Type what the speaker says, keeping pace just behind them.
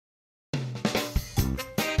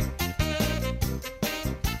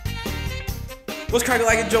What's cracking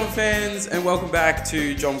like Jom fans, and welcome back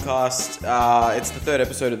to JOMCast. It's the third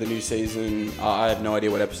episode of the new season. I have no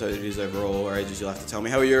idea what episode it is overall. Rages, you'll have to tell me.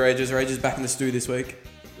 How are you, Rages? Rages back in the stew this week.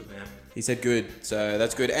 Good, man. He said good, so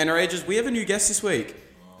that's good. And Rages, we have a new guest this week.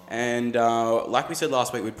 And like we said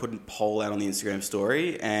last week, we'd put a poll out on the Instagram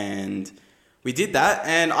story, and we did that.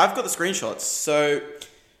 And I've got the screenshots. So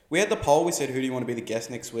we had the poll. We said, who do you want to be the guest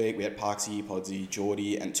next week? We had Parksy, Podsy,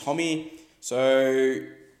 Geordie, and Tommy. So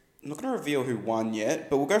I'm not going to reveal who won yet,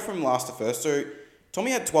 but we'll go from last to first. So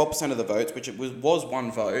Tommy had 12% of the votes, which it was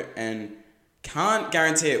one vote, and can't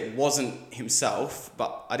guarantee it wasn't himself,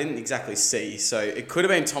 but I didn't exactly see. So it could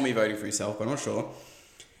have been Tommy voting for himself, but I'm not sure.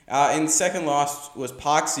 In second last was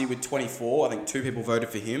Parksy with 24. I think 2 people voted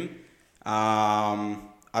for him. I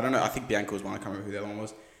don't know. I think Bianca was one. I can't remember who the other one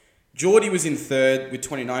was. Geordie was in third with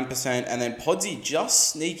 29%, and then Podsy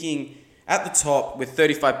just sneaking at the top with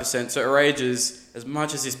 35%. So Rages, as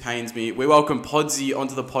much as this pains me, we welcome Podsy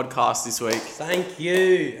onto the podcast this week. Thank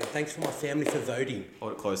you. And thanks for my family for voting.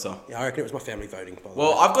 Hold it closer. Yeah, I reckon it was my family voting, by the way.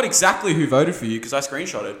 Well, I've got exactly who voted for you because I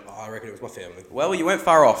screenshotted. I reckon it was my family. Well, you went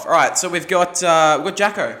far off. All right, so we've got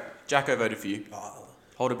Jacko. Jacko voted for you.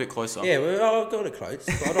 Hold it a bit closer. Yeah, well, I got it close.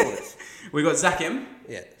 But I don't want it. We got Zach M.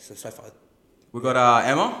 Yeah, so far. We got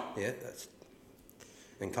Emma. Yeah, that's...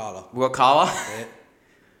 And Carla. We got Carla. Yeah.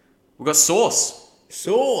 We got Sauce.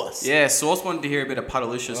 Sauce! Yeah, Sauce wanted to hear a bit of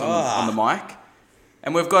Puddalicious on the mic.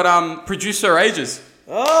 And we've got producer Rages.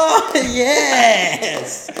 Oh,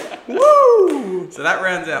 yes! Woo! So that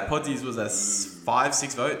rounds out Podsy's was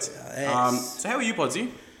 5-6 votes. Yes. So how are you, Podsy?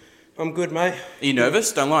 I'm good, mate. Are you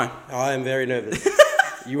nervous? Don't lie. I am very nervous.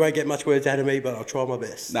 You won't get much words out of me, but I'll try my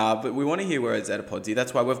best. Nah, but we want to hear words out of Podsy.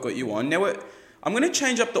 That's why we've got you on. Now, I'm going to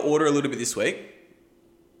change up the order a little bit this week.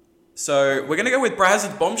 So we're going to go with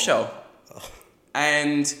Braz's bombshell.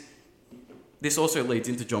 And this also leads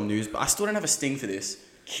into Jom News, but I still don't have a sting for this.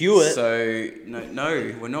 Cue it. So,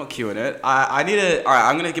 no, we're not cueing it. I need a... All right,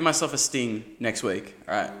 I'm going to give myself a sting next week.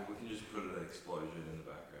 All right. We can just put an explosion in the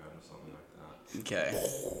background or something like that.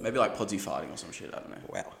 Okay. Maybe like Podsy farting or some shit. I don't know.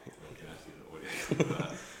 Wow. You can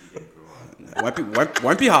ask the audio.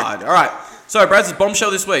 Won't be hard. All right. So, Brad's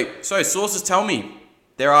bombshell this week. So, sources tell me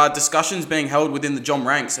there are discussions being held within the Jom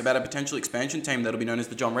ranks about a potential expansion team that'll be known as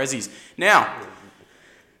the Jom Rezzies. Now,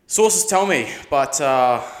 sources tell me, but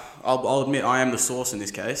I'll admit I am the source in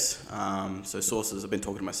this case. So, sources, I've been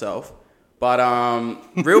talking to myself. But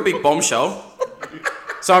real big bombshell.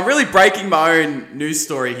 So, I'm really breaking my own news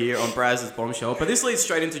story here on Braz's bombshell. But this leads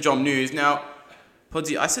straight into Jom News. Now,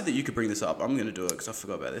 Podsy, I said that you could bring this up. I'm going to do it because I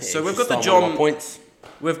forgot about this. Yeah, so we've got the Jom points.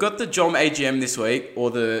 We've got the Jom AGM this week, or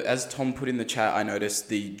the, as Tom put in the chat, I noticed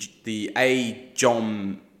the A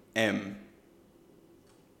Jom M.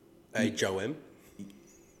 A Joe M.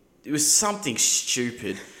 It was something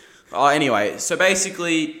stupid. Anyway, so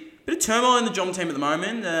basically, a bit of turmoil in the Jom team at the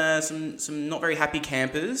moment. Some not very happy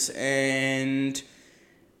campers, and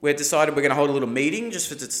we've decided we're going to hold a little meeting just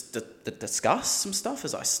to discuss some stuff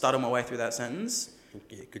as I stutter my way through that sentence.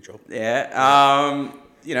 Yeah, good job. Yeah.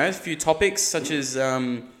 A few topics such as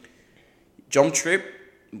Jom trip,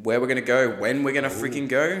 where we're going to go, when we're going to freaking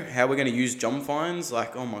go, how we're going to use Jom fines.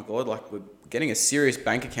 Like, oh my God, like we're getting a serious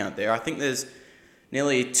bank account there. I think there's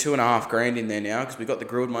nearly $2,500 in there now because we got the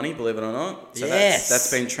grilled money, believe it or not. So yes.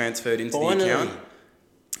 that's been transferred into Finally. the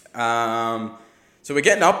account. So we're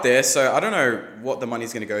getting up there. So I don't know what the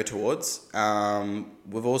money's going to go towards.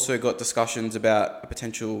 We've also got discussions about a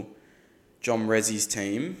potential Jom Rezzies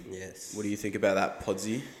team. Yes. What do you think about that,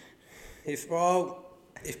 Podsy? If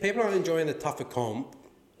people aren't enjoying the tougher comp,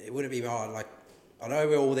 it wouldn't be hard. Like, I know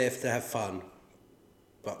we're all there to have fun,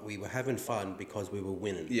 but we were having fun because we were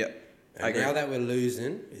winning. Yeah, I And agree. now that we're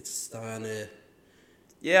losing, it's starting to...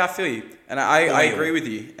 Yeah, I feel you. And I agree with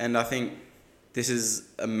you. And I think this is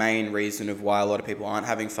a main reason of why a lot of people aren't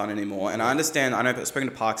having fun anymore. And I understand, I know I've spoken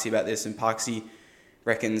to Parksy about this, and Parksy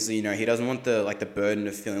reckons, he doesn't want the burden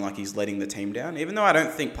of feeling like he's letting the team down. Even though I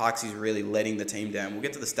don't think Parksy's really letting the team down. We'll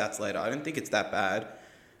get to the stats later. I don't think it's that bad.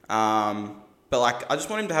 But I just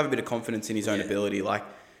want him to have a bit of confidence in his own ability. Like,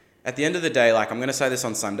 at the end of the day, I'm going to say this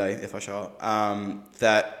on Sunday if I show up,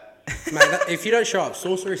 that... Man, if you don't show up,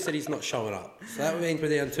 Sorcerer said he's not showing up. So that means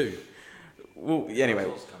we're down 2. Well,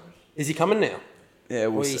 anyway. Is he coming now? Yeah,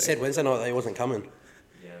 we'll He see. said Wednesday night that he wasn't coming.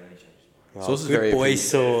 Yeah, then he changed his mind. Sauce is good very boy,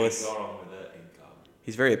 opinionated. Sauce. Got on with it and come.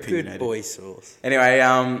 He's very opinionated. Good boy, Sauce. Anyway,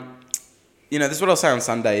 this is what I'll say on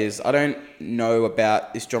Sunday is I don't know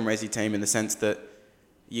about this Jom Rezzy team in the sense that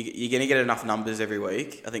you're going to get enough numbers every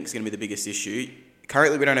week. I think it's going to be the biggest issue.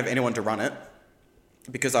 Currently, we don't have anyone to run it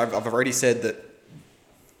because I've already said that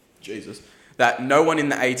that no one in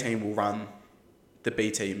the A team will run the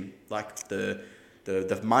B team, like the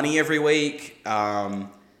the money every week. I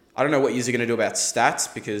don't know what you're going to do about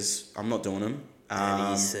stats because I'm not doing them.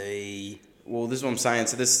 Well, this is what I'm saying.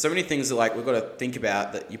 So there's so many things that like we've got to think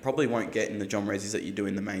about that you probably won't get in the Jom Resis that you do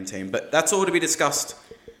in the main team. But that's all to be discussed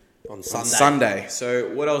on Sunday.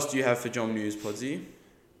 So what else do you have for Jom News, Podsy?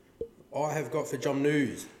 I have got for Jom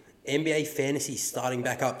News, NBA Fantasy starting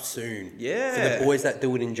back up soon. Yeah. For the boys that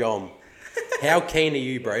do it in Jom. How keen are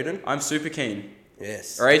you, Braden? I'm super keen.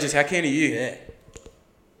 Yes. Or Aegis, how keen are you?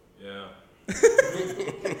 Yeah.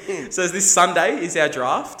 So this Sunday is our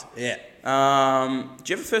draft. Yeah.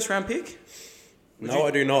 Do you have a first round pick? No,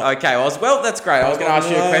 I do not. Okay, well, that's great. I was going to ask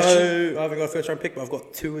you a question. I haven't got a first round pick, but I've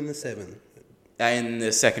got 2 in the 7. In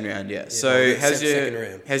the second round, yeah. Yeah, So second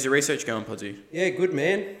round. how's your research going, Podsy? Yeah, good,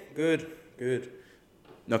 man. Good.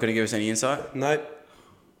 Not going to give us any insight? Nope.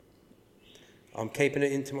 I'm keeping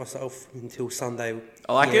it into myself until Sunday.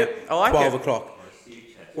 I like it. 12 o'clock.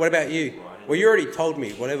 What about you? Well, you already told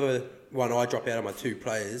me whatever one I drop out of my 2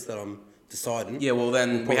 players that I'm deciding. Yeah, well,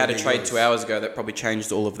 then we had a trade 2 hours ago that probably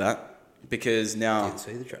changed all of that. Because now, Didn't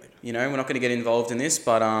see the trade. You know, we're not going to get involved in this,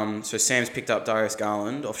 but so Sam's picked up Darius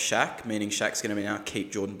Garland off Shaq, meaning Shaq's going to be now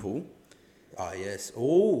keep Jordan Poole. Ah, yes.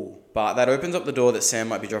 Ooh. But that opens up the door that Sam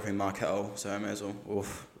might be dropping Markel, so I may as well.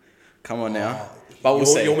 Oof. Come on now. But we'll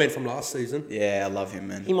see. Your man from last season. Yeah, I love him,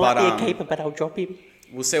 man. He might be a keeper, but I'll drop him.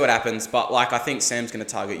 We'll see what happens. But like, I think Sam's going to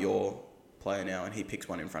target your player now, and he picks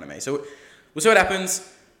one in front of me. So we'll see what happens.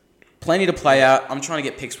 Plenty to play out. I'm trying to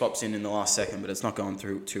get pick swaps in the last second, but it's not going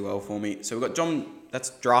through too well for me. So we've got John. That's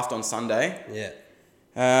draft on Sunday. Yeah.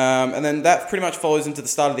 And then that pretty much follows into the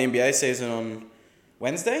start of the NBA season on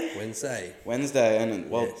Wednesday. And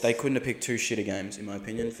well, Yes. They couldn't have picked 2 shitter games in my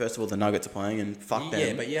opinion. First of all, the Nuggets are playing, and fuck them.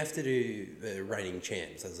 Yeah, but you have to do the reigning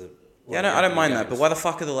champs as a. Yeah, I don't mind that. But why the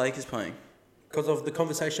fuck are the Lakers playing? Because of the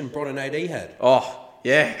conversation Bron and AD had. Oh,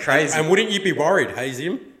 yeah, crazy. And wouldn't you be worried, hey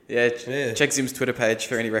Zim? Yeah, Yeah. Check Zim's Twitter page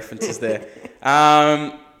for any references there.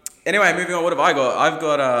 Anyway, moving on. What have I got? I've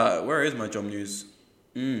got, where is my Jom News?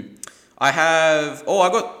 I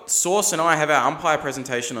got Sauce and I have our umpire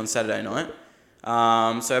presentation on Saturday night.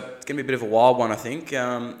 So it's going to be a bit of a wild one, I think.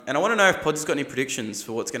 And I want to know if Pod's got any predictions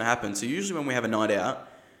for what's going to happen. So usually when we have a night out,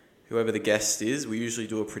 whoever the guest is, we usually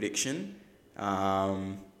do a prediction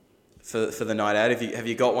for the night out. Have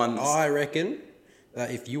you got one? I reckon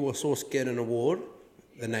that if you or Sauce get an award,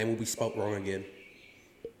 the name will be spelt wrong again.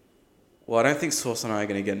 Well, I don't think Sauce and I are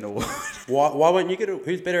going to get an award. Why won't you get it?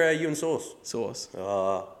 Who's better at you and Sauce? Sauce.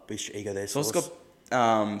 Boost your ego there, Sauce Sauce.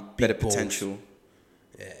 got better balls. potential.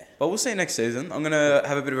 Yeah. But we'll see next season. I'm going to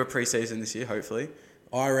have a bit of a pre-season this year, hopefully.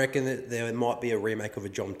 I reckon that there might be a remake of a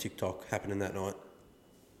Jom TikTok happening that night.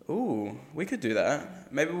 Ooh, we could do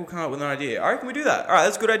that. Maybe we'll come up with an idea. I reckon we do that. All right,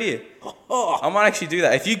 that's a good idea. I might actually do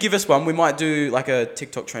that. If you give us one, we might do like a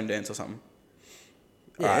TikTok trend dance or something.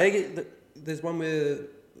 Yeah, there's one where...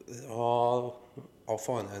 I'll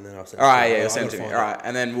find that and then I'll send it. All right, yeah, I'll you'll send it to me. All right,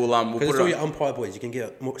 and then we'll put Because it it's all on. your umpire boys. You can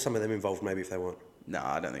get some of them involved maybe if they want. No,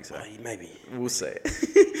 I don't think so. Maybe. We'll see.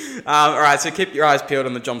 All right, so keep your eyes peeled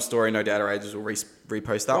on the Jom story. No doubt our ages will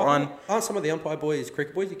repost that one. Aren't some of the umpire boys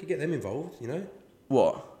cricket boys? You could get them involved, you know?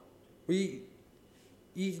 What? You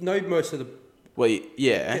know most of the...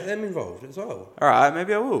 Yeah. Get them involved as well. All right,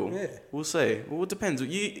 maybe I will. Yeah. We'll see. Well, it depends. I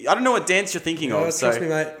don't know what dance you're thinking of. Trust me,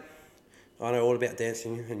 mate. I know all about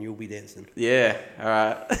dancing and you'll be dancing. Yeah, all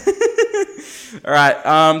right. All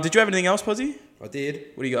right, did you have anything else, Podsy? I did.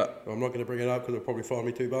 What do you got? I'm not going to bring it up because it'll probably fine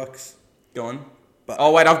me $2. Go on.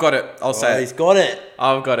 But, wait, I've got it. I'll say he's it. got it.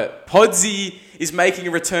 I've got it. Podsy is making a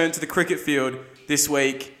return to the cricket field this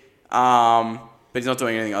week, but he's not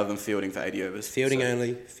doing anything other than fielding for 80 overs. Fielding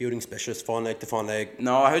only. Fielding specialist. Fine leg to fine leg.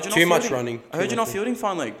 No, I heard you're not Too much fielding. running. I heard you're not fielding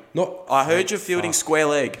fine leg. I heard you're fielding square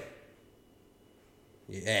leg.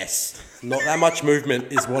 Yes. Not that much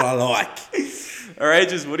movement is what I like. All right,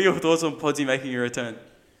 just what are your thoughts on Podsy making a return?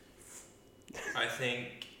 I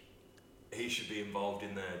think he should be involved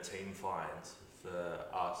in the team fines for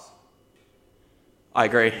us. I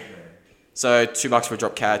agree. So $2 for a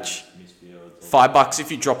drop catch. Misfields. $5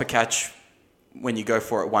 if you drop a catch when you go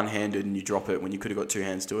for it one-handed and you drop it when you could have got 2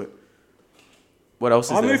 hands to it. What else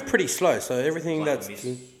is I there? move pretty slow, so everything that's...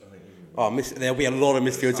 there'll be a lot of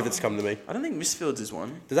misfields if it's come to me. I don't think Misfields is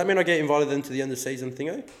one. Does that mean I get invited into the end of season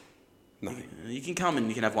thingo? No. You can come and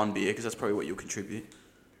you can have 1 beer because that's probably what you'll contribute.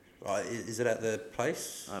 Is it at the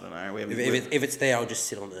place? I don't know. We haven't, If it's there, I'll just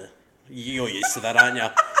sit on the... You're used to that, aren't you?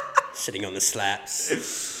 Sitting on the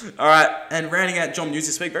slaps. All right, and rounding out Jom News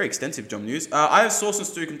this week, very extensive Jom News. I have Sauce and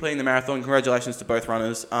Stu completing the marathon. Congratulations to both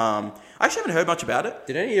runners. I actually haven't heard much about it.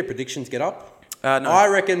 Did any of your predictions get up? No. I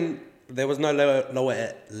reckon There was no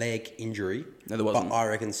lower leg injury. No, there wasn't. But I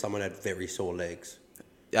reckon someone had very sore legs.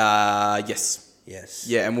 Yes. Yes.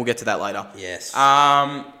 Yeah, and we'll get to that later. Yes.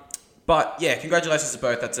 But yeah, congratulations to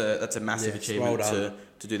both. That's a massive Yes, achievement well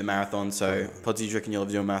to do the marathon. So, Podsy, do you reckon you'll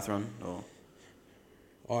ever do a marathon?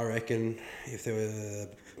 Or I reckon if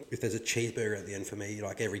there's a cheeseburger at the end for me,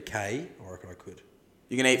 like every K, I reckon I could.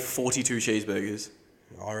 you're gonna eat 42 cheeseburgers.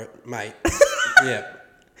 Mate. Yeah.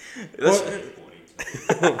 That's-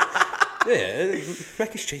 Yeah,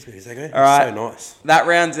 Macca's cheeseburgers, they're All right. so nice. That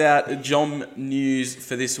rounds out Jom news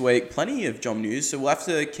for this week. Plenty of Jom news, so we'll have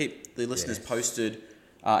to keep the listeners posted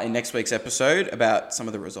in next week's episode about some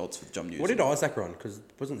of the results for Jom news. What did Isaac run? Because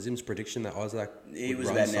wasn't Zim's prediction that Isaac He would was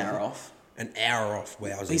run about an something? hour off. An hour off.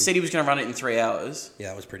 Wow. He said he was going to run it in 3 hours. Yeah,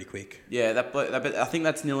 that was pretty quick. Yeah, I think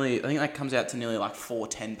that comes out to nearly like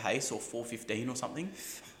 4:10 pace or 4:15 or something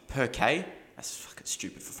per K. That's fucking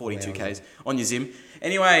stupid for 42 Ks on your Zim.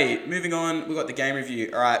 Anyway, moving on, we've got the game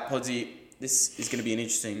review. All right, Podsy, this is going to be an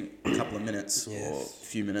interesting couple of minutes or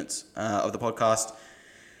few minutes of the podcast.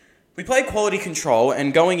 We played quality control,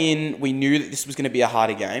 and going in, we knew that this was going to be a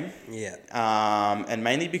harder game. Yeah. And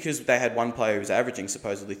mainly because they had one player who was averaging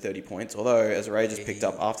supposedly 30 points, although, as Ray just picked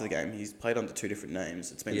up after the game, he's played under 2 different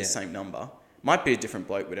names. It's been the same number. Might be a different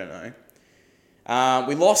bloke, we don't know.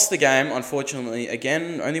 We lost the game, unfortunately.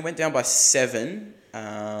 Again, only went down by 7,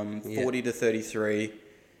 40 to 33.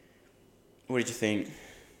 What did you think?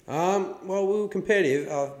 Well, we were competitive.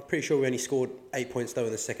 I'm pretty sure we only scored 8 points though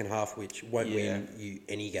in the second half, which won't win you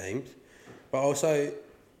any games. But also,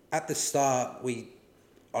 at the start, I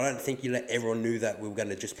don't think you let everyone knew that we were going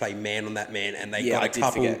to just play man on that man, and they got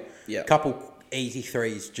a couple easy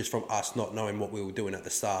threes just from us not knowing what we were doing at the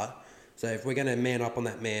start. So if we're going to man up on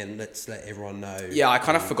that man, let's let everyone know. Yeah, I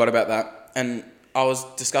kind of forgot about that. And I was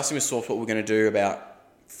discussing with Source what we're going to do about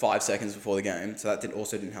 5 seconds before the game, so that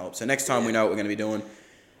also didn't help. So next time we know what we're going to be doing.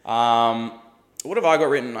 What have I got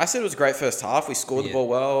written? I said it was a great first half. We scored the ball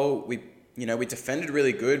well. We defended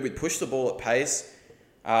really good. We pushed the ball at pace.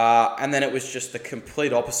 And then it was just the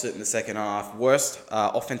complete opposite in the second half. Worst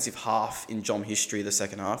offensive half in Jom history, the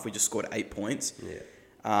second half. We just scored 8 points. Yeah.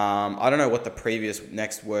 I don't know what the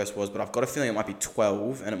next worst was, but I've got a feeling it might be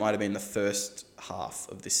 12, and it might have been the first half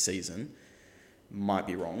of this season. Might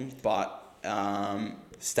be wrong, but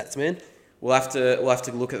Stats man. we'll have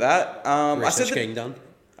to look at that. Getting done.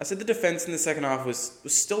 I said the defense in the second half was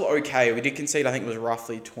still okay. We did concede, I think it was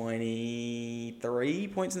roughly 23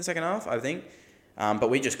 points in the second half, I think.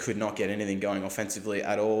 But we just could not get anything going offensively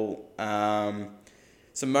at all.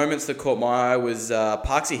 Some moments that caught my eye was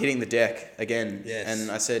Parksy hitting the deck again. Yes.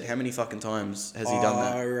 And I said, how many fucking times has he done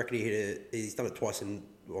that? I reckon he hit it. He's done it twice on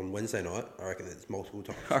Wednesday night. I reckon it's multiple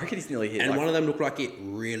times. I reckon he's nearly hit. And one of them looked like it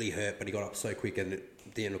really hurt, but he got up so quick and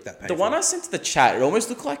it didn't look that painful. The one I sent to the chat, it almost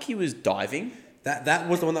looked like he was diving. That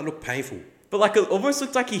was the one that looked painful. But like it almost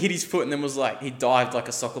looked like he hit his foot and then was like, he dived like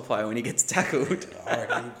a soccer player when he gets tackled. I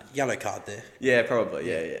reckon yellow card there. Yeah, probably.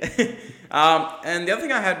 Yeah. And the other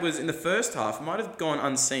thing I had was in the first half, it might have gone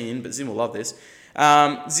unseen, but Zim will love this.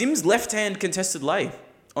 Zim's left-hand contested lay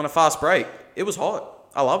on a fast break. It was hot.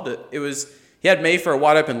 I loved it. He had me for a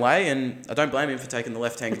wide open lay, and I don't blame him for taking the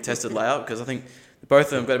left-hand contested lay out because I think both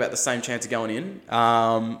of them got about the same chance of going in.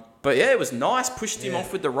 But yeah, it was nice. Pushed him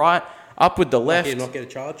off with the right, up with the left. Did not get a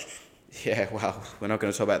charge. Yeah, well, we're not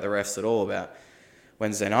going to talk about the refs at all about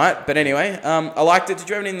Wednesday night. But anyway, I liked it. Did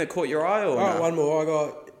you have anything that caught your eye? Or no? One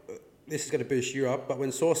more. This is going to boost you up, but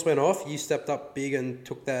when Sauce went off, you stepped up big and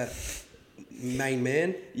took that main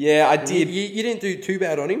man. Yeah, I did. You didn't do too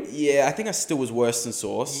bad on him. Yeah, I think I still was worse than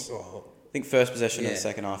Sauce. I think first possession of the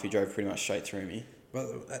second half, he drove pretty much straight through me.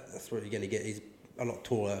 But that's what you're going to get. He's a lot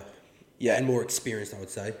taller Yeah. and more experienced, I would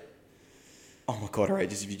say. Oh my God,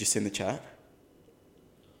 outrageous. Have you just seen the chat?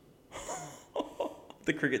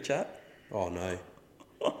 The cricket chat? Oh, no.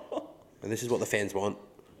 And this is what the fans want.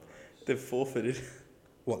 They've forfeited.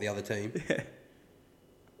 What, the other team? Yeah.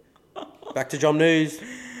 Back to Jom News.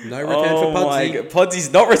 No return for Pudsey.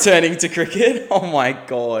 Pudsy's not returning to cricket. Oh my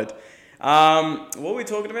God. What were we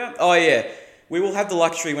talking about? Oh yeah. We will have the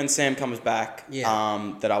luxury when Sam comes back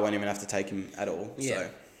that I won't even have to take him at all. Yeah.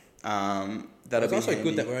 So that'll It's be also handy.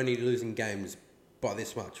 good that we're only losing games by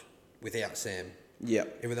this much without Sam. Yeah.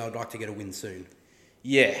 Even though I'd like to get a win soon.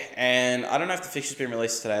 Yeah, and I don't know if the fixture's been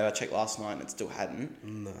released today. I checked last night and it still hadn't.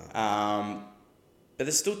 No. But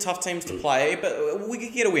there's still tough teams to play, but we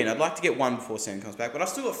could get a win. I'd like to get one before Sam comes back, but I've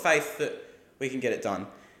still got faith that we can get it done.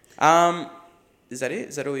 Is that it?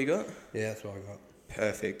 Is that all you got? Yeah, that's what I got.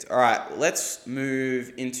 Perfect. All right, let's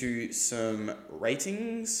move into some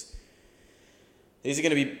ratings. These are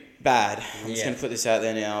going to be bad. I'm just going to put this out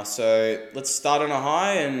there now. So let's start on a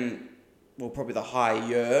high and probably the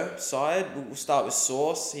higher side. We'll start with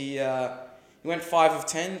Sauce. He went 5 of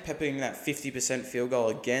 10, peppering that 50% field goal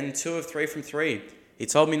again. 2 of 3 from 3. He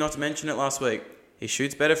told me not to mention it last week. He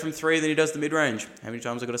shoots better from 3 than he does the mid-range. How many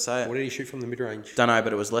times I got to say it? What did he shoot from the mid-range? Don't know,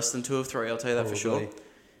 but it was less than 2 of 3. I'll tell you that for sure.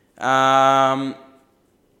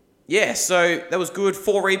 Yeah, so that was good.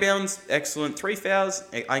 4 rebounds, excellent. 3 fouls.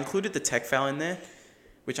 I included the tech foul in there,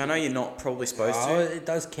 which I know you're not probably supposed to. It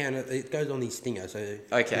does count. It goes on his stinger. So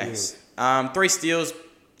okay. 3 steals,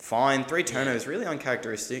 fine. 3 turnovers, really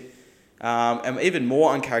uncharacteristic. And even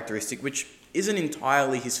more uncharacteristic, which isn't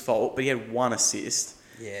entirely his fault, but he had 1 assist.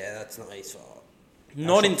 Yeah, that's not his fault.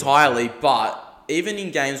 Not entirely, but even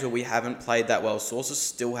in games where we haven't played that well, Sources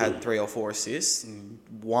still had 3 or 4 assists.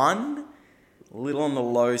 1, a little on the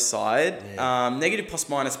low side. Yeah. Negative plus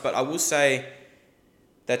minus, but I will say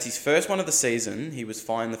that's his first one of the season. He was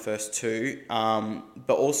fine the first 2.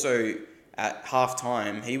 But also at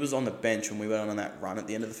half-time, he was on the bench when we went on that run at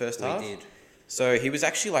the end of the first half. We did. So he was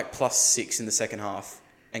actually like plus 6 in the second half.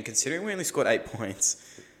 And considering we only scored 8 points,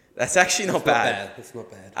 that's actually not bad. It's not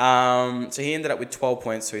bad. So he ended up with 12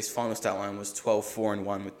 points. So his final stat line was 12, 4, and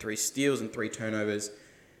 1 with 3 steals and 3 turnovers.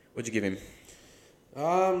 What'd you give him?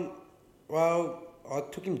 Well, I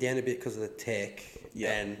took him down a bit because of the tech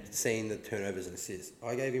Yeah. and seeing the turnovers and assists.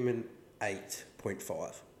 I gave him an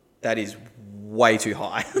 8.5. That is way too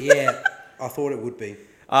high. Yeah, I thought it would be.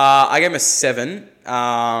 I gave him a 7.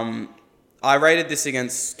 I rated this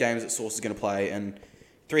against games that Source is going to play, and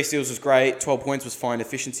 3 steals was great, 12 points was fine,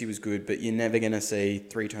 efficiency was good, but you're never going to see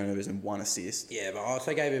 3 turnovers and 1 assist. Yeah, but I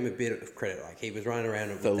also gave him a bit of credit. Like, he was running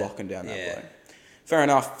around For locking down that yeah. play. Fair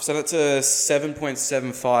enough. So that's a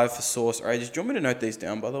 7.75 for Source. All right, do you want me to note these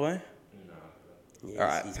down, by the way? Yes, All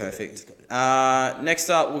right, he's got it, perfect. he's got it. Next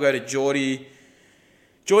up, we'll go to Geordie.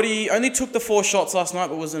 Geordie only took the 4 shots last night,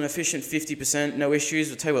 but was an efficient 50%. No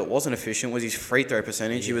issues. I'll tell you what wasn't efficient was his free throw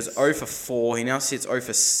percentage. He was 0 for 4. He now sits 0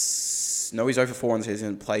 for... No, he's 0 for 4 on the season. He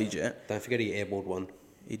hasn't played yet. Don't forget he airballed 1.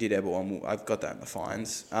 He did airball 1. I've got that in the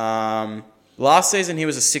fines. Last season, he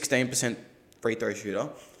was a 16% free throw shooter,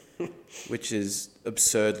 which is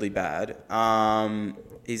absurdly bad.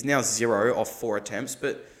 He's now 0 off 4 attempts,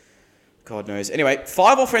 but God knows. Anyway,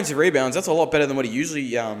 5 offensive rebounds. That's a lot better than what he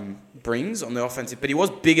usually brings on the offensive, but he was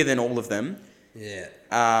bigger than all of them.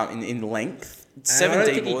 Yeah. In length. And 7 I don't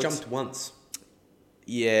D think he boards. jumped once.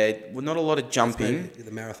 Yeah, well, not a lot of jumping. Maybe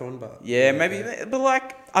the marathon, but... Yeah, maybe. But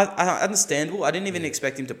like, I understandable. I didn't even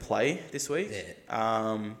expect him to play this week.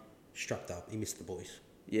 Yeah. Struck up. He missed the boys.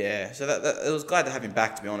 Yeah, so that I was glad to have him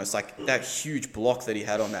back, to be honest. Like, that huge block that he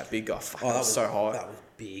had on that big guy, that was so hot. That was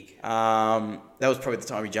big. That was probably the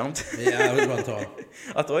time he jumped. Yeah, that was one time.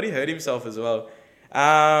 I thought he hurt himself as well.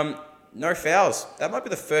 No fouls. That might be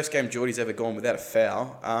the first game Geordie's ever gone without a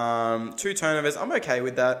foul. 2 turnovers. I'm okay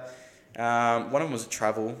with that. One of them was a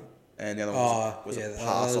travel, and the other one was a pass that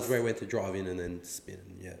off. was where he went to drive in and then spin.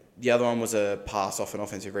 Yeah. The other one was a pass off an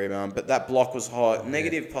offensive rebound, but that block was hot.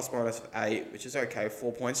 Negative plus minus of 8, which is okay.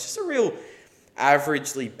 4 points. Just a real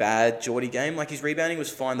averagely bad Geordie game. Like, his rebounding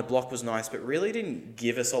was fine, the block was nice, but really didn't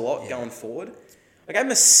give us a lot going forward. I gave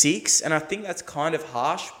him a 6, and I think that's kind of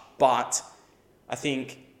harsh, but I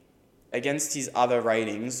think against his other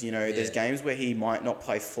ratings, there's games where he might not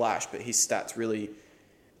play flash, but his stats really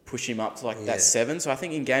push him up to that 7. So I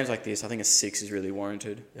think in games like this, I think a 6 is really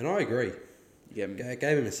warranted. And I agree. Yeah.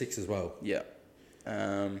 Gave him a 6 as well. Yeah.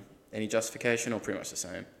 Any justification or pretty much the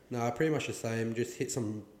same? No, pretty much the same. Just hit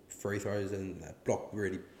some free throws and that block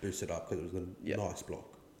really boosted up because it was a nice block.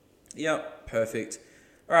 Yep, perfect.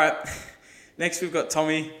 All right. Next, we've got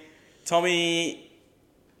Tommy. Tommy,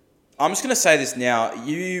 I'm just going to say this now.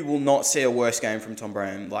 You will not see a worse game from Tom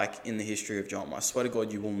Brand, in the history of John. I swear to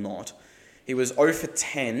God, you will not. He was 0 for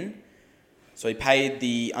 10, so he paid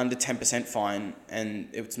the under 10% fine, and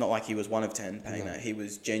it's not like he was 1 of 10 paying that. He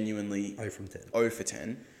was genuinely 0 from 10. 0 for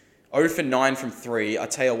 10. 0 for 9 from 3. I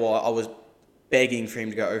tell you what, I was begging for him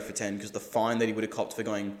to go 0 for 10 because the fine that he would have copped for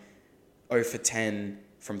going 0 for 10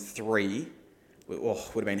 from 3 would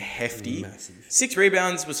have been hefty. Massive. 6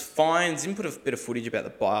 rebounds was fine. Didn't put a bit of footage about the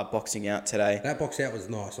boxing out today. That box out was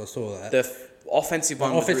nice. I saw that. The offensive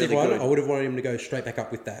one was really good. I would have wanted him to go straight back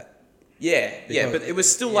up with that. Yeah, but it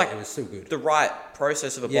was still it was still good. The right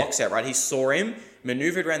process of a box out, right? He saw him,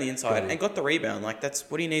 maneuvered around the inside, and got the rebound. That's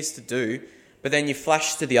what he needs to do. But then you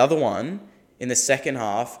flash to the other one in the second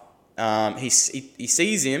half. He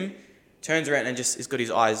sees him, turns around, and just has got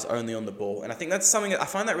his eyes only on the ball. And I think that's something that I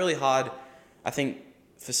find that really hard. I think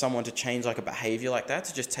for someone to change a behavior like that,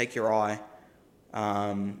 to just take your eye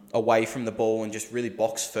away from the ball and just really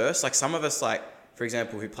box first. Some of us, for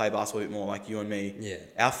example, who play basketball a bit more like you and me,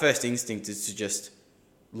 our first instinct is to just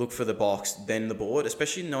look for the box, then the board,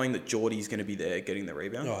 especially knowing that Geordie's going to be there getting the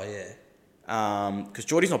rebound. Oh, yeah. Because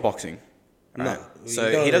Geordie's not boxing. Right? No. So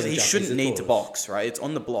You don't he doesn't. really He jump shouldn't into need to tours. box, right? It's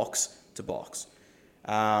on the blocks to box.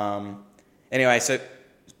 Anyway, so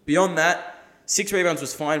beyond that, 6 rebounds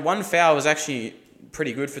was fine. 1 foul was actually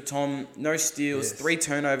pretty good for Tom. No steals. Yes. 3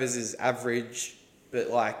 turnovers is average, but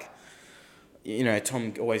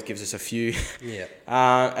Tom always gives us a few. Yeah.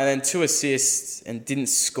 And then 2 assists and didn't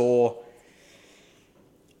score.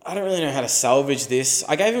 I don't really know how to salvage this.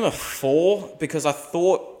 I gave him a 4 because I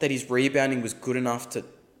thought that his rebounding was good enough to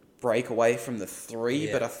break away from the 3,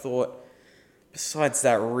 Yeah. but I thought besides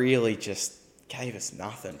that really just gave us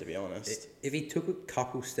nothing, to be honest. If he took a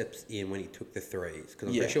couple steps in when he took the threes, because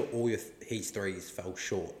I'm Yeah. pretty sure all his threes fell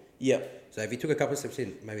short. Yep, So if he took a couple steps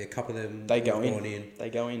in, maybe a couple of them they would have go gone in. They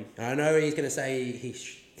go in. And I know he's going to say he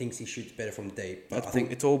thinks he shoots better from deep, but I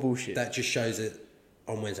think It's all bullshit. that just shows it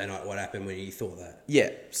on Wednesday night what happened when he thought that.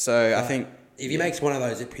 Yeah, so I think... If he makes one of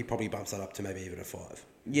those, he probably bumps that up to maybe even a 5.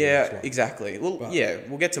 Yeah, That's right. exactly. Well, But-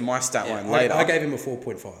 we'll get to my stat Yeah, line later. I gave him a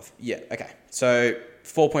 4.5. Yeah, okay. So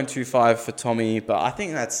 4.25 for Tommy, but I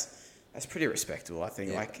think that's pretty respectable. I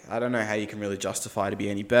think I don't know how you can really justify to be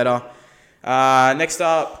any better. Next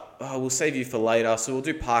up, we'll save you for later. So we'll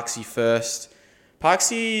do Parksy first.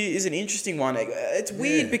 Parksy is an interesting one. It's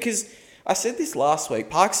weird because I said this last week.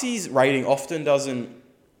 Parksy's rating often doesn't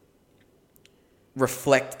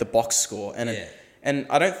reflect the box score, and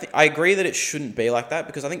I agree that it shouldn't be like that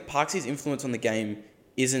because I think Parksy's influence on the game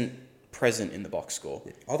isn't present in the box score.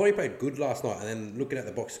 I thought he played good last night, and then looking at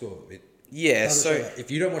the box score, it Yeah, doesn't so show that.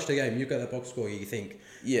 If you don't watch the game, you look at the box score, you think,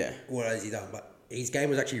 yeah. what has he done? But his game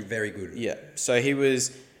was actually very good. Yeah, so he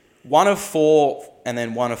was 1 of 4 and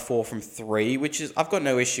then 1 of 4 from 3, which is I've got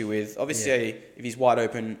no issue with. Obviously, if he's wide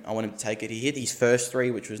open, I want him to take it. He hit his first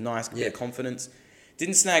 3, which was nice, a bit of confidence.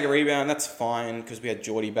 Didn't snag a rebound, that's fine because we had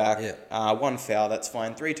Geordie back. Yeah. 1 foul, that's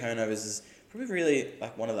fine. 3 turnovers is probably really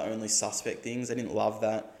like one of the only suspect things. I didn't love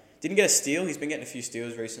that. Didn't get a steal. He's been getting a few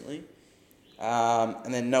steals recently.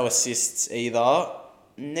 And then no assists either.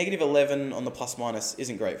 Negative 11 on the plus minus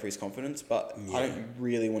isn't great for his confidence, but I don't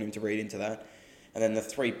really want him to read into that. And then the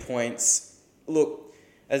 3 points. Look,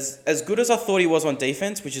 as good as I thought he was on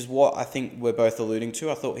defense, which is what I think we're both alluding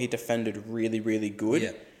to, I thought he defended really, really good.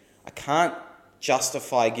 Yeah. I can't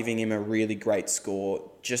justify giving him a really great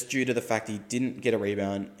score just due to the fact he didn't get a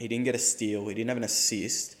rebound, he didn't get a steal, he didn't have an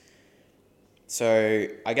assist. So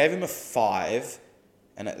I gave him a 5,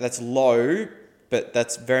 and that's low, but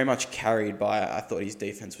that's very much carried by I thought his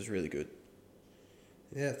defense was really good.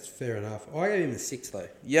 Yeah, that's fair enough. I gave him a 6 though.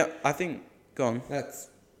 Yep, I think, go on. That's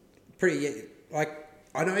pretty. Like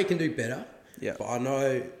I know he can do better. Yeah. But I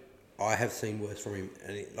know I have seen worse from him,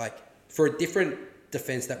 and for a different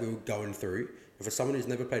defense that we were going through, and for someone who's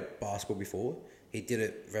never played basketball before, he did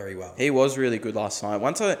it very well. He was really good last night.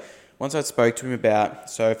 Once I spoke to him about,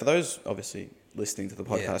 so for those obviously listening to the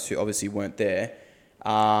podcast who obviously weren't there,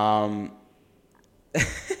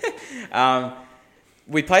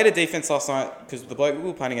 we played a defense last night because the bloke we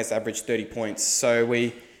were playing against averaged 30 points. So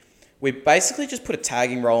we basically just put a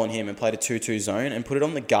tagging role on him and played a 2-2 zone and put it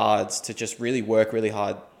on the guards to just really work really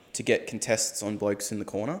hard to get contests on blokes in the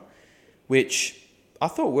corner, which I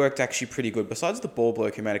thought worked actually pretty good. Besides the ball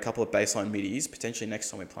bloke who made a couple of baseline middies, potentially next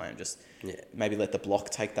time we play him, just maybe let the block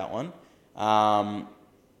take that one.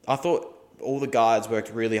 I thought all the guards worked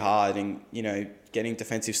really hard in, getting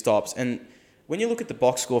defensive stops. And when you look at the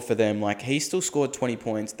box score for them, like he still scored 20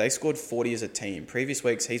 points. They scored 40 as a team. Previous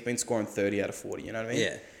weeks, he's been scoring 30 out of 40. You know what I mean?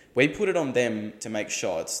 Yeah. We put it on them to make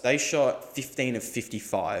shots. They shot 15 of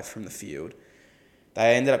 55 from the field.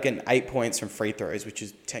 They ended up getting 8 points from free throws, which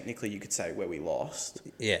is technically, you could say, where we lost.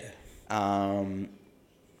 Yeah.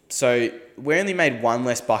 So we only made 1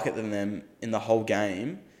 less bucket than them in the whole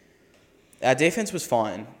game. Our defense was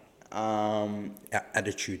fine. Our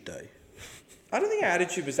attitude though. I don't think our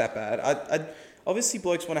attitude was that bad. I obviously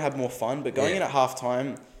blokes want to have more fun, but going in at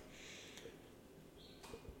halftime,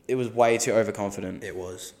 it was way too overconfident. It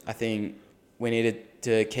was. I think we needed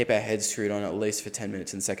to keep our heads screwed on at least for 10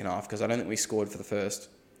 minutes in the second half because I don't think we scored for the first.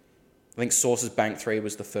 I think Sauce's bank 3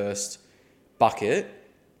 was the first bucket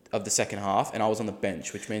of the second half, and I was on the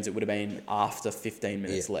bench, which means it would have been after 15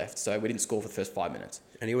 minutes left. So we didn't score for the first 5 minutes.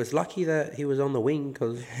 And he was lucky that he was on the wing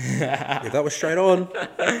because if that was straight on.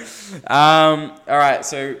 All right,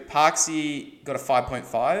 so Parksy got a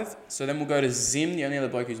 5.5. So then we'll go to Zim, the only other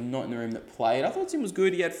bloke who's not in the room that played. I thought Zim was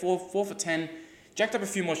good. He had 4 for 10. Jacked up a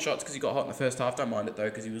few more shots because he got hot in the first half. Don't mind it though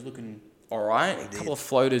because he was looking all right. A couple of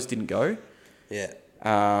floaters didn't go. Yeah.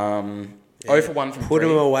 0 for 1 from Put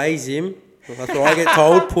 3. him away, Zim. That's what I get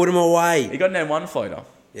told. Put him away. He got an M1 floater.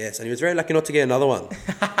 Yes, and he was very lucky not to get another one.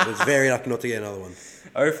 He was very lucky not to get another one.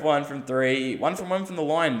 0 for 1 from 3. 1 from 1 from the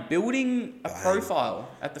line. Building a profile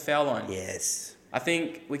at the foul line. Yes. I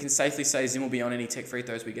think we can safely say Zim will be on any tech free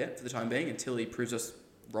throws we get for the time being until he proves us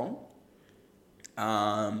wrong.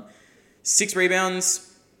 6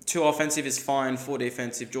 rebounds, 2 offensive is fine, 4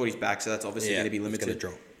 defensive. Jordy's back, so that's obviously going to be limited. It's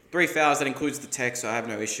going to drop. 3 fouls, that includes the tech, so I have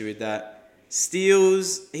no issue with that.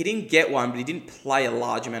 Steals, he didn't get one, but he didn't play a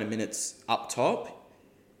large amount of minutes up top,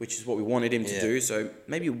 which is what we wanted him to do. So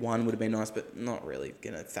maybe 1 would have been nice, but not really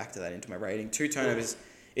going to factor that into my rating. 2 turnovers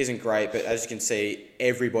isn't great, but as you can see,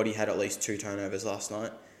 everybody had at least 2 turnovers last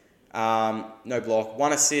night. No block.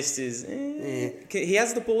 1 assist is... He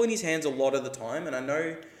has the ball in his hands a lot of the time, and I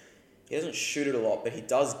know he doesn't shoot it a lot, but he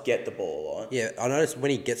does get the ball a lot. Yeah, I noticed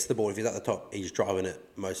when he gets the ball, if he's at the top, he's driving it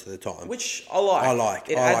most of the time. Which I like.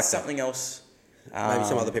 It adds something else. Maybe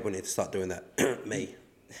some other people need to start doing that. Me.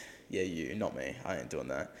 Yeah, you, not me. I ain't doing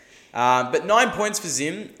that. But 9 points for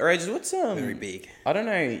Zim. Rages, what's Very big. I don't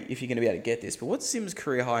know if you're going to be able to get this, but what's Zim's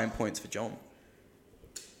career high in points for John?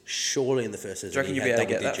 Surely in the first season. Do you reckon you'll be able to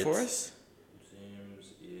get that for us?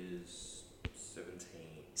 Zim's is 17.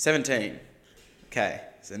 17. Okay.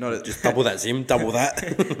 So not Just double that, Zim. Double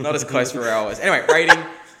that. not as close for hours. Anyway, rating.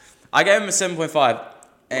 I gave him a 7.5.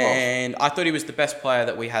 And I thought he was the best player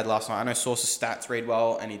that we had last night. I know Source's stats read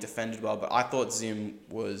well and he defended well, but I thought Zim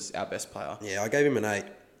was our best player. Yeah, I gave him an 8.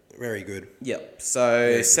 Very good. Yep.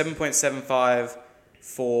 So 7.75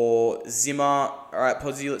 for Zimmer. All right,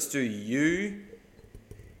 Podsy, let's do you.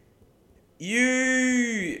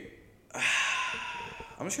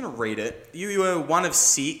 I'm just going to read it. You were 1 of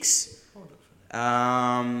 6.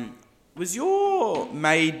 Was your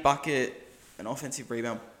made bucket an offensive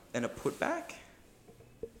rebound and a putback?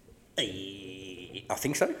 I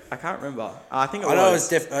think so. I can't remember. I think it I know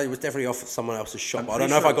was. it was definitely off someone else's shot, I'm but I don't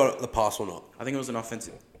know pretty if I got the pass or not. I think it was an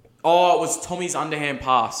offensive. Oh, it was Tommy's underhand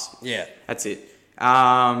pass. Yeah. That's it.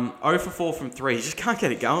 0 for 4 from 3. You just can't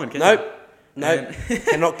get it going, can Nope. you? Nope.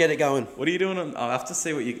 Cannot get it going. What are you doing? I'll have to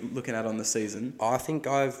see what you're looking at on the season. I don't think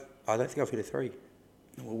I've hit a 3.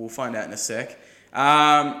 We'll find out in a sec.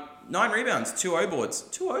 9 rebounds, 2 O boards.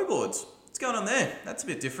 2 O boards. What's going on there? That's a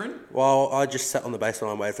bit different. Well, I just sat on the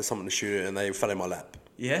baseline and waited for someone to shoot it, and they fell in my lap.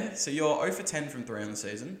 Yeah, so you're 0 for 10 from 3 on the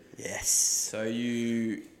season. Yes. So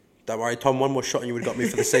you... Don't worry, Tom, one more shot and you would have got me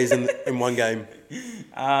for the season in one game.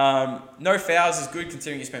 No fouls is good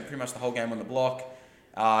considering you spent pretty much the whole game on the block.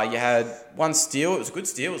 You had 1 steal. It was a good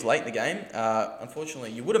steal. It was late in the game.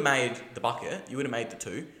 Unfortunately, you would have made the bucket. You would have made the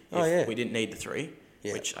 2 if we didn't need the 3,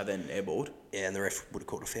 which I then airballed. Yeah, and the ref would have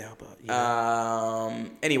called a foul, but yeah.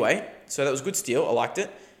 Anyway, so that was a good steal. I liked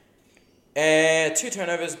it. 2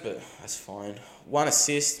 turnovers, but that's fine. 1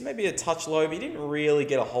 assist, maybe a touch low, but you didn't really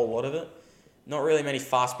get a whole lot of it. Not really many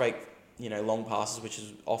fast break, long passes, which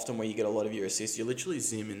is often where you get a lot of your assists. You literally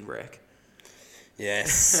zoom in rec.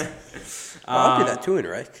 Yes. I'll do that too in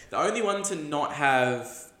rec. The only one to not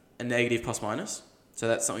have a negative plus minus, so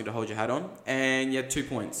that's something to hold your hat on. And you had 2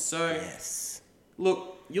 points. So, yes.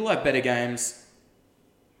 Look, you'll have better games,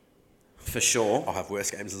 for sure. I'll have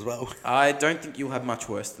worse games as well. I don't think you'll have much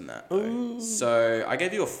worse than that, though. So, I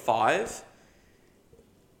gave you a 5.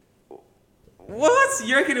 What?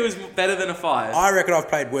 You reckon it was better than a 5? I reckon I've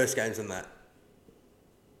played worse games than that.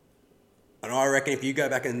 And I reckon if you go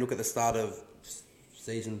back and look at the start of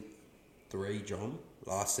season 3, John,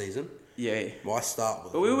 last season. Yeah. My start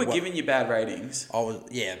was... But we were giving you bad ratings. I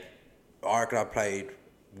reckon I played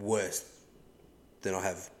worse than I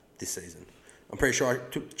have this season. I'm pretty sure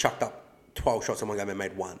I chucked up 12 shots in one game and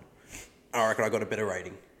made 1. I reckon I got a better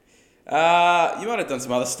rating. You might have done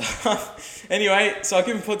some other stuff. Anyway, so I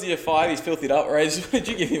give him Podsy a 5. He's filthy it up. Rage, what did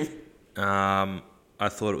you give him? I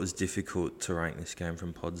thought it was difficult to rank this game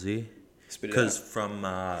from Podsy. Because from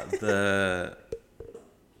the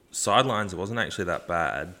sidelines, it wasn't actually that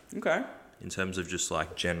bad. Okay. In terms of just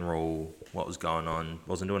like general what was going on.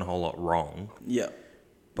 Wasn't doing a whole lot wrong. Yeah.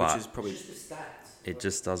 But which is probably... it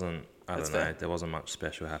just doesn't... I That's don't know. fair. There wasn't much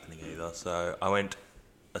special happening either. So I went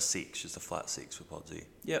a 6, just a flat 6 for Podsy.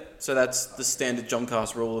 Yep. So that's the standard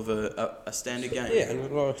JOMCast rule of a standard game. Yeah,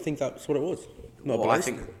 and I think that's what it was. I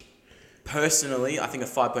think... Personally, I think a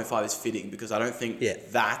 5.5 is fitting because I don't think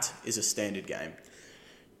that is a standard game.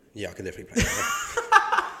 Yeah, I can definitely play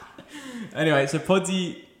that. Anyway, so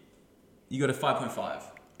Podsy, you got a 5.5.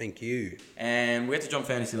 Thank you. And we have to jump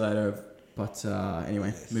fantasy later, but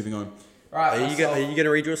anyway, moving on. All right. Are you going to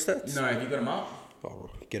read your stats? No, have you got them up?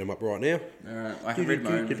 I'll get them up right now. All right, I can read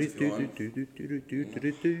my own if you want. You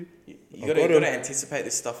got to anticipate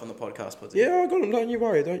this stuff on the podcast, Podsy. Yeah, I got them. Don't you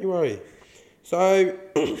worry. So,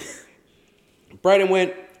 Braden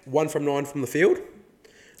went 1 from 9 from the field.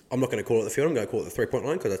 I'm not going to call it the field. I'm going to call it the 3-point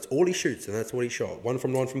line because that's all he shoots and that's what he shot. 1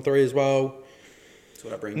 from 9 from 3 as well. That's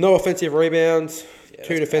what I bring. No offensive rebounds. Yeah,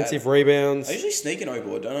 2 defensive rebounds. I usually sneak an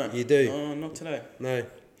O-board, don't I? You do. Oh, not today.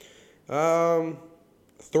 No.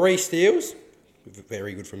 3 steals.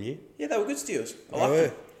 Very good from you. Yeah, they were good steals. I like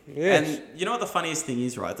them. Yes. And you know what the funniest thing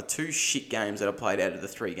is, right? The 2 shit games that I played out of the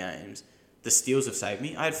 3 games, the steals have saved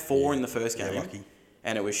me. I had 4 in the first game. Lucky.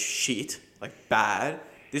 And it was shit. Like, bad.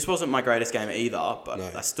 This wasn't my greatest game either, but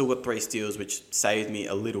I still got 3 steals, which saved me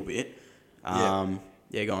a little bit. Yeah,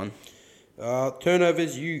 go on.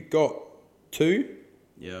 Turnovers, you got 2.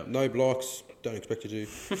 Yeah. No blocks. Don't expect you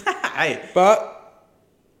to. Hey. But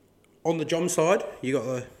on the Jom side, you got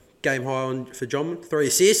the game high on for Jom. 3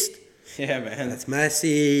 assists. Yeah, man. That's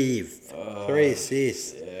massive. 3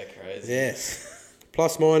 assists. Yeah, crazy. Yes.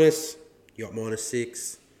 Plus minus, you got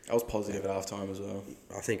 -6. I was positive at halftime as well.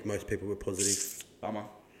 I think most people were positive. Bummer.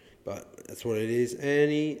 But that's what it is.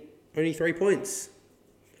 And he only 3 points.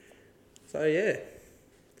 So, yeah.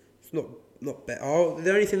 It's not bad. Oh,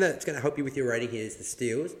 the only thing that's going to help you with your rating here is the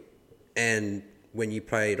steals. And when you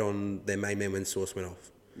played on their main man when Source went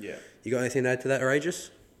off. Yeah. You got anything to add to that,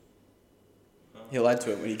 Outrageous? He'll add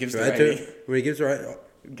to it when he gives the rating. When he gives the rating.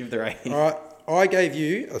 Give the rating. All right. I gave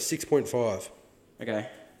you a 6.5. Okay.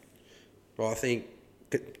 Well, I think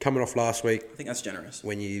coming off last week. I think that's generous.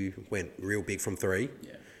 When you went real big from 3.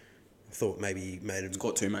 Yeah. I thought maybe you made it. It's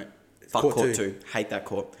court 2, mate. Fuck court 2. Hate that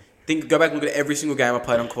court. Go back and look at every single game I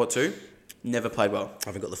played on court 2. Never played well. I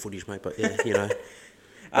haven't got the footage, mate, but yeah, you know.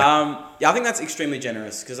 I think that's extremely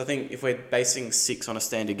generous because I think if we're basing 6 on a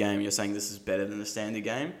standard game, you're saying this is better than the standard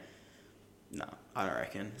game. No, I don't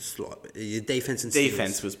reckon. Your defense and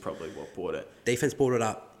defense steals. was probably what brought it. Defense brought it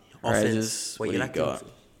up. Offense. What you got?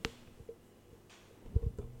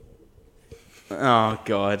 Oh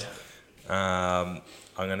God.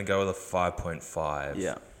 I'm gonna go with a 5.5.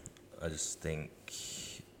 Yeah. I just think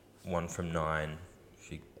 1 from 9.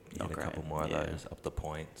 If you hit a couple more of those up the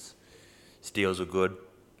points. Steals are good.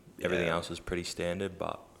 Everything else is pretty standard,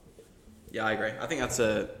 but yeah, I agree. I think that's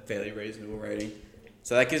a fairly reasonable rating.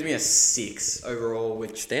 So that gives me a 6 overall,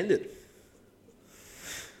 which standard.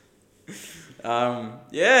 Standard.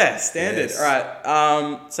 Yes. All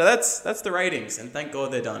right. So that's the ratings, and thank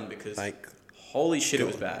God they're done because holy shit, it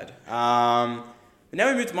was bad. But now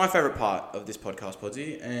we move to my favourite part of this podcast,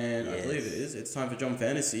 Podsy, and I believe it is. It's time for Jom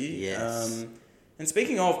Fantasy. Yes. And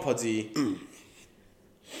speaking of Podsy,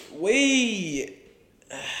 we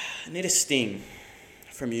need a sting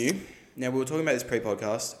from you. Now, we were talking about this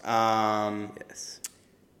pre-podcast. Yes.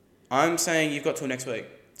 I'm saying you've got till next week.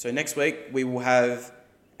 So next week, we will have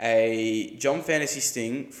a Jom Fantasy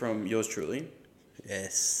sting from yours truly.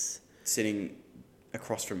 Yes. Sitting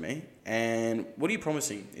across from me. And what are you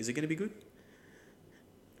promising? Is it going to be good?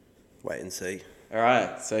 Wait and see. All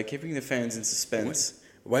right. So keeping the fans in suspense.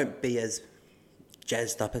 It won't be as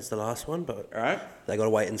jazzed up as the last one, but all right. They got to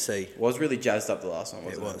wait and see. It was really jazzed up the last one,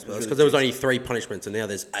 wasn't it? It was because there was only 3 punishments and now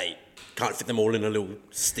there's 8. Can't fit them all in a little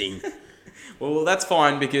sting. Well, that's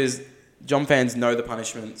JOM because Jom fans know the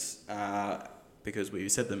punishments because we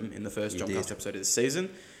said them in the first JOMcast episode of this season.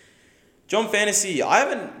 Jom Fantasy, I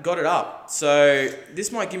haven't got it up, so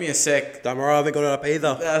this might give me a sec. Don't worry, I haven't got it up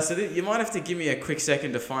either. You might have to give me a quick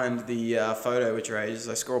second to find the photo which rages.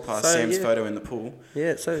 I scroll past Sam's photo in the pool.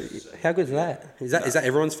 Yeah, so how good is that? Is that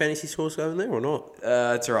everyone's fantasy scores going there or not?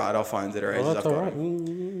 It's all right. I'll find it. Oh, that's all right.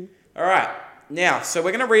 All right. Now, so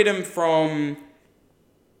we're going to read them from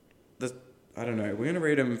I don't know. We're going to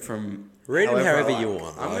read them from... Read them however you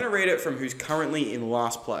want. I'm going to read it from who's currently in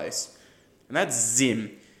last place. And that's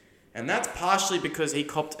Zim. And that's partially because he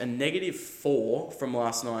copped a -4 from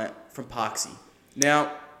last night from Parksy.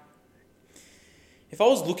 Now, if I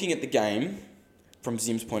was looking at the game from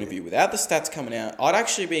Zim's point of view, without the stats coming out, I'd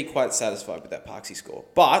actually be quite satisfied with that Parksy score.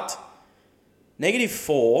 But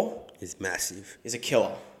 -4 is massive. Is a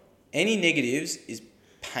killer. Any negatives is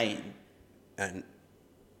pain. And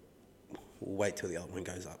we'll wait till the other one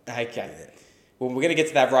goes up. Okay. Yeah. Well, we're going to get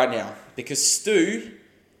to that right now because Stu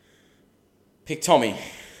picked Tommy.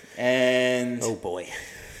 And oh boy,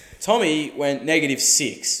 Tommy went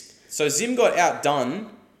 -6. So Zim got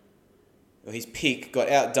outdone, or his pick got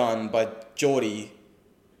outdone by Geordie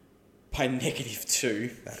by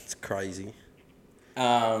 -2. That's crazy.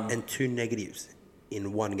 And 2 negatives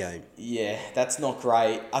in one game. Yeah, that's not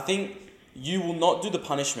great. I think you will not do the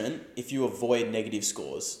punishment if you avoid negative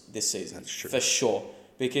scores this season. That's true. For sure.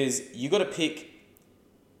 Because you got to pick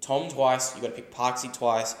Tom twice, you got to pick Parksy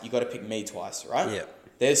twice, you got to pick me twice, right? Yeah.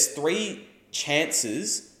 There's 3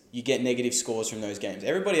 chances you get negative scores from those games.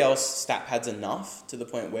 Everybody else stat pads enough to the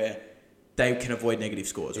point where they can avoid negative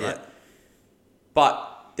scores, right? Yeah.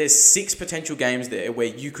 But there's 6 potential games there where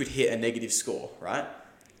you could hit a negative score, right?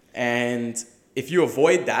 And if you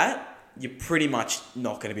avoid that, you're pretty much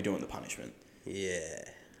not going to be doing the punishment. Yeah.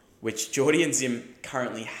 Which Geordie and Zim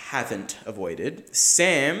currently haven't avoided.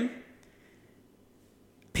 Sam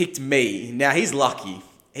picked me. Now, he's lucky.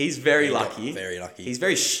 He's very lucky. Very lucky. He's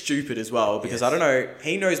very stupid as well because Yes. I don't know.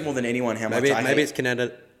 He knows more than anyone how much I hate it's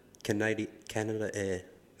Canada Air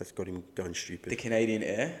that's got him going stupid. the Canadian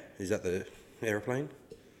Air. Is that the aeroplane?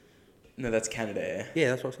 No, that's Canada Air. Yeah,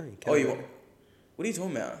 that's what I'm saying. Oh, Canada Air. what are you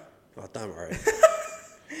talking about? Oh, don't worry.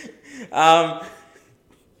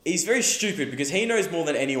 He's very stupid because he knows more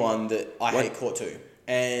than anyone that I hate court too.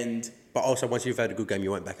 And But also, once you've had a good game, you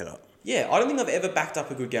won't back it up. yeah, I don't think I've ever backed up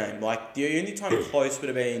a good game. Like, the only time close would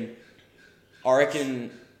have been, I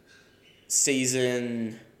reckon,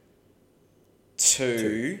 season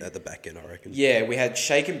 2. At the back end, I reckon. Yeah, we had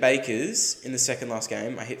Shake and Bakers in the second last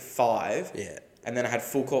game. I hit 5. Yeah. And then I had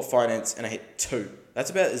Full Court Finance and I hit 2. That's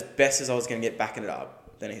about as best as I was going to get backing it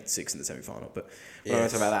up. Then I hit 6 in the semi-final. But we're not going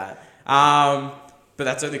to talk about that. But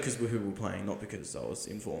that's only because who we were playing, not because I was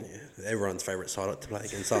in form. Yeah, everyone's favourite side to play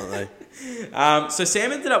against, aren't they? So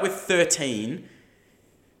Sam ended up with 13.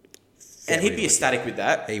 And he'd be ecstatic with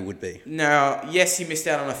that. He would be. Now, yes, he missed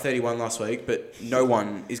out on a 31 last week, but no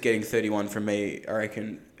one is getting 31 from me, I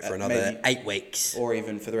reckon. For another 8 weeks. Or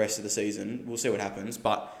even for the rest of the season. We'll see what happens.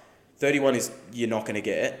 But 31 is you're not going to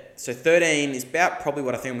get. So 13 is about probably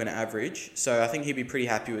what I think I'm going to average. So I think he'd be pretty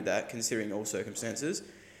happy with that, considering all circumstances.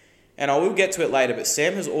 And I will get to it later, but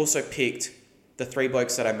Sam has also picked the 3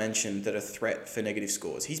 blokes that I mentioned that are threat for negative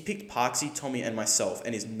scores. He's picked Parksy, Tommy, and myself,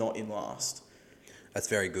 and is not in last. That's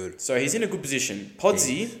very good. So he's in a good position.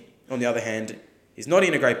 Podsy, on the other hand, is not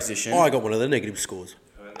in a great position. I got one of the negative scores.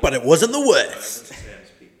 But it wasn't the worst. Sam's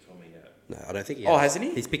picked Tommy yet. No, I don't think he Oh, has. hasn't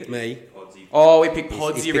he? He's picked me. Oh, he picked He's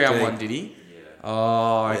Podsy picked round me. 1, did he? Yeah.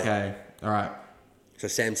 Oh, okay. All right. So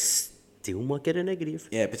Sam still might get a negative.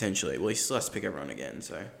 Yeah, potentially. Well, he still has to pick everyone again,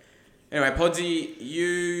 so... Anyway, Podsy,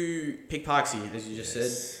 you pick Parksy, as you just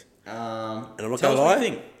said. And I'm not tell going us to what lie. you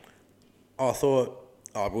think. I thought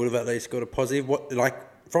I would have at least got a positive.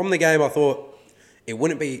 From the game, I thought it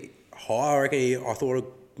wouldn't be high. I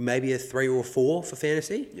thought maybe a 3 or 4 for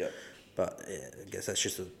fantasy. Yeah. But yeah, I guess that's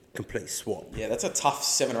just a complete swap. Yeah, that's a tough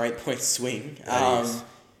 7 or 8 point swing, That is.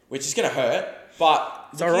 which is going to hurt, but...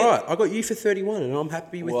 It's all right. I got you for 31, and I'm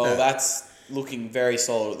happy with that. Well, that's looking very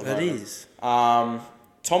solid at the That moment. is.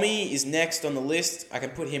 Tommy is next on the list. I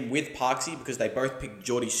can put him with Parksy because they both picked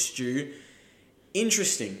Geordie Stew.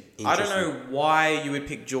 Interesting. I don't know why you would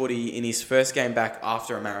pick Geordie in his first game back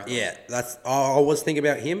after a marathon. Yeah, I was thinking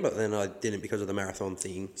about him, but then I didn't because of the marathon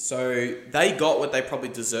thing. So they got what they probably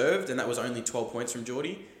deserved, and that was only 12 points from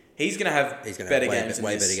Geordie. He's going to have better games than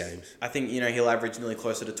way this. better games. I think he'll average nearly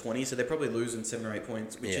closer to 20, so they're probably losing 7 or 8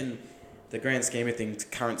 points, which in the grand scheme of things,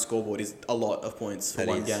 current scoreboard is a lot of points for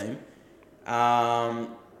one game.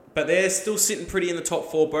 But they're still sitting pretty in the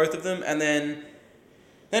top 4, both of them, and then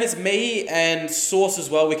it's me and Sauce as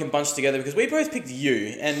well. We can bunch together because we both picked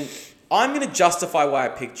you, and I'm going to justify why I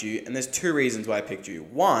picked you, and there's 2 reasons why I picked you.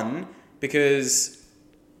 One, because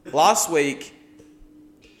last week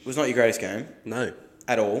was not your greatest game. No.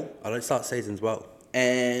 At all. I don't start seasons well.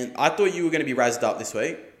 And I thought you were going to be razzed up this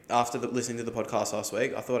week after listening to the podcast last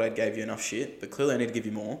week. I thought I'd gave you enough shit, but clearly I need to give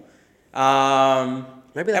you more.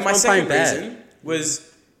 Maybe that's and my why I'm second playing bad. reason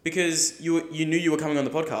was because you knew you were coming on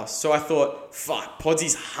the podcast. So I thought, fuck,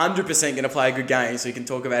 Podsy's 100% going to play a good game so you can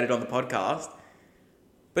talk about it on the podcast.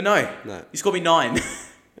 But no. You scored me 9.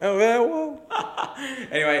 Oh, well.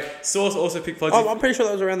 Anyway, Sauce also picked Podsy. I'm pretty sure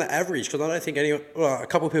that was around the average because I don't think a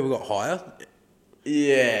couple of people got higher.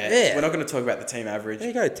 Yeah. We're not going to talk about the team average. There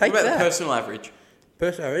you go, take what about that. the personal average?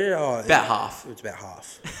 About half. It's about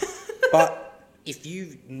half. But if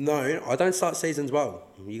you've known, I don't start seasons well.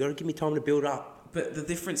 You got to give me time to build up. But the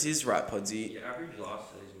difference is, right, Podsy, Your average last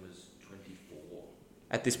season was 24.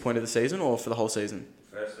 at this point of the season or for the whole season?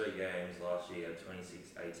 First 3 games last year, 26,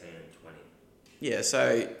 18 and 20. Yeah,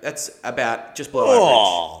 so that's about just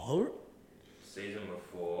below average. Season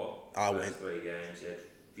before, I first went. 3 games, you had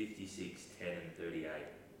 56, 10 and 38.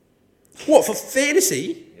 What, for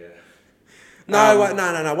fantasy? Yeah. No.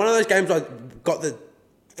 One of those games I got the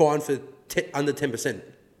fine for under 10%.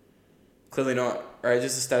 Clearly not. Right,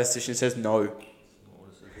 just the statistician says no.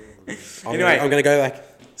 I'm Anyway. going to go back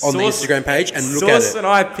on the Sauce- Instagram page and look at Sauce it. and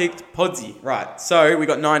I picked Podsy. Right, so we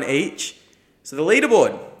got 9 each. So the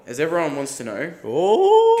leaderboard, as everyone wants to know,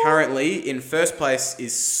 Oh. currently in first place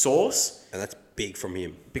is Sauce And that's big from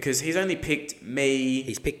him. because he's only picked me,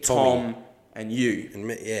 He's picked Tom, and you. And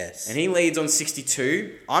yes. And he leads on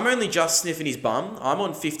 62. I'm only just sniffing his bum. I'm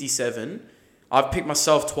on 57. I've picked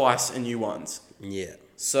myself twice and you once. Yeah.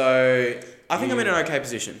 So I think I'm in an okay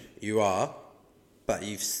position. You are, but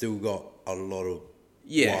you've still got a lot of...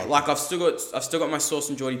 Yeah, like I've still got my Sauce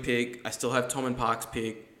and Geordie pick. I still have Tom and Parks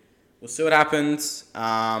pick. We'll see what happens.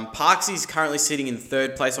 Parks is currently sitting in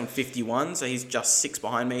third place on 51, so he's just 6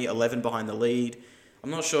 behind me, 11 behind the lead. I'm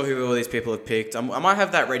not sure who all these people have picked. I might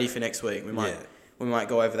have that ready for next week. We might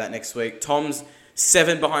go over that next week. Tom's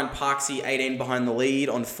 7 behind Parksy, 18 behind the lead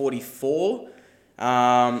on 44.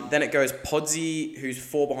 Then it goes Podsy, who's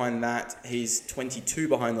 4 behind that. He's 22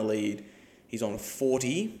 behind the lead. He's on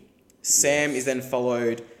 40. Sam is then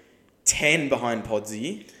followed 10 behind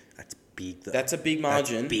Podsy. That's big, though. That's a big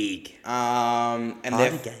margin. That's big.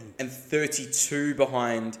 And 32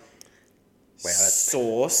 behind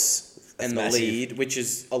Sauce and the massive. lead, which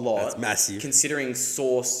is a lot. That's massive. Considering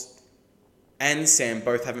Sauce and Sam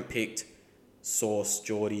both haven't picked Sauce,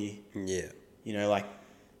 Geordie. Yeah. You know, like,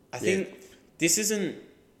 I think this isn't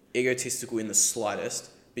egotistical in the slightest,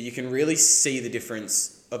 but you can really see the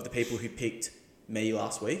difference of the people who picked me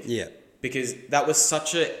last week. Yeah. Because that was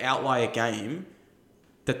such an outlier game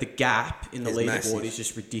that the gap in the It's leaderboard massive. is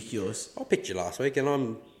just ridiculous. I picked you last week, and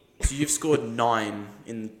I'm... So you've scored 9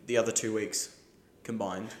 in the other 2 weeks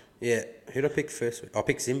combined. Yeah. Who did I pick first week? I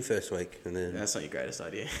picked Zim first week, and then... That's not your greatest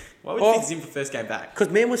idea. Why would you pick Zim for first game back? Because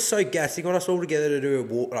man was so gassed, he got us all together to do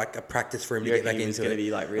a practice for him You to get reckon back he was into gonna it.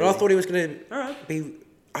 be, like, And I really- thought he was going Alright. to be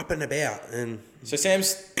up and about, and... So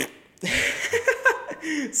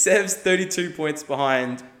Sam's 32 points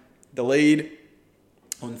behind the lead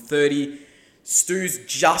on 30. Stu's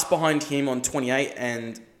just behind him on 28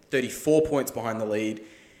 and 34 points behind the lead.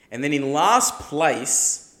 And then in last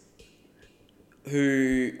place,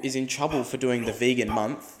 who is in trouble for doing the vegan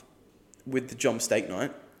month with the Jom Steak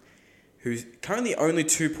Night, who's currently only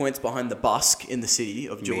 2 points behind the Busk in the city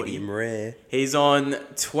of Geordie. Medium rare. He's on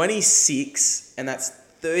 26, and that's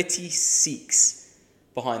 36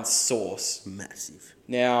 behind Sauce. Massive.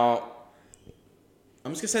 Now,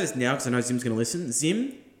 I'm just going to say this now because I know Zim's going to listen.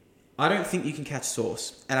 Zim, I don't think you can catch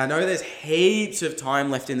Sauce. And I know there's heaps of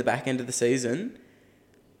time left in the back end of the season.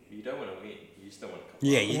 You don't want to win. You just don't want to come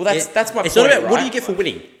Yeah. Well, that's my It's point, not about... What do right? you get for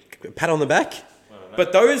winning? A pat on the back?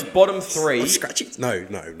 But those bottom 3, Scratch it? No.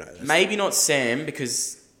 That's... maybe not Sam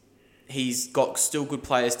because he's got still good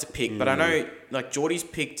players to pick. But I know, like, Geordie's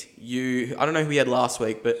picked you. I don't know who he had last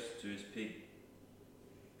week, but Stu's pick.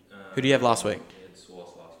 who did he have last week? He had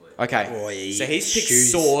Sauce last week. Okay, Boy, so he's picked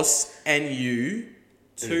shoes. Sauce and you,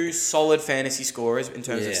 2 solid fantasy scorers in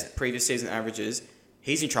terms Yeah. of previous season averages.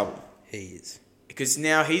 He's in trouble He is. because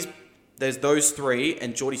now there's those 3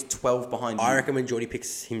 and Geordie's 12 behind you. I reckon when Geordie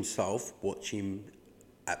picks himself, watch him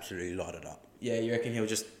absolutely light it up. Yeah, you reckon he'll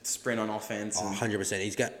just sprint on offense? Oh, And 100%. It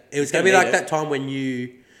was gonna going to be need like it. that time when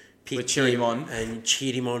you picked We're cheering him on. and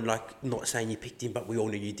cheered him on, like not saying you picked him, but we all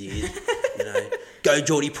knew you did. You know, go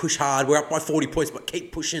Geordie, push hard. We're up by 40 points, but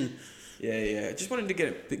keep pushing. Yeah. Just wanted to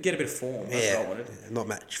get a bit of form. That's what I wanted. Not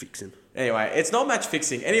match fixing. Anyway, it's not match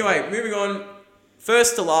fixing. Anyway, moving on.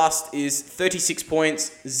 First to last is 36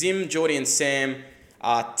 points. Zim, Geordie, and Sam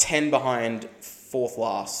are 10 behind fourth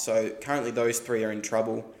last. So currently those 3 are in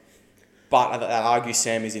trouble. But I'd argue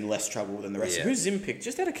Sam is in less trouble than the rest. Yeah. Who's Zim picked?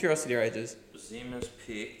 Just out of curiosity, Rages. Zim has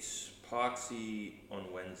picked Parksy on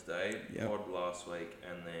Wednesday, Yep. Pod last week,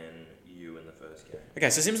 and then you in the first game. Okay,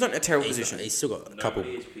 so Zim's not in a terrible position. He's still got a couple.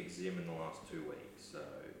 Nobody has picked Zim in the last 2 weeks, so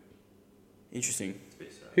Interesting. it's a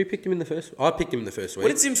bit sad. Who picked him in the first? I picked him in the first week. What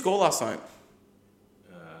did Zim score last night?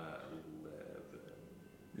 11.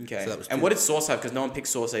 Okay. So that was And two. what did Sauce have? Because no one picked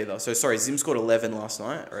Sauce either. So sorry, Zim scored 11 last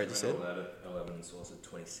night, I already said. 11, Sauce at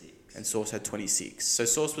 26. And Sauce had 26. So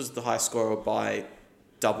Sauce was the highest scorer by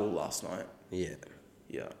double last night. Yeah,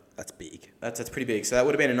 Yeah. that's big. That's pretty big. So that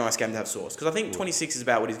would have been a nice game to have Sauce. Because I think 26 is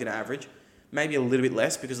about what he's going to average. Maybe a little bit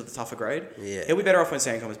less because of the tougher grade. Yeah. He'll be better off when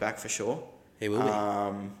Sam comes back for sure. He will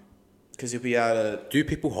be. Because he'll be able to... Do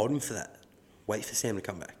people hold him for that? Wait for Sam to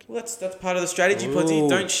come back. Well, that's part of the strategy, Podsy. Ooh.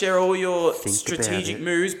 Don't share all your Think strategic about it.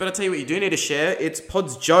 moves. But I'll tell you what you do need to share. It's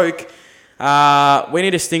Pod's joke. We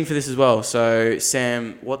need a sting for this as well. So,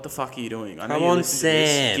 Sam, what the fuck are you doing? I know Come you on, listen to this.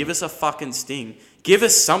 Sam. Give us a fucking sting. Give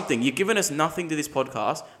us something. You've given us nothing to this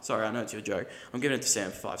podcast. Sorry, I know it's your joke. I'm giving it to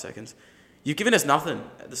Sam for 5 seconds. You've given us nothing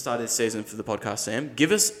at the start of this season for the podcast, Sam.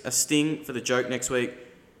 Give us a sting for the joke next week.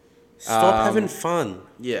 Stop having fun.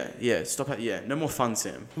 Yeah. Stop. No more fun,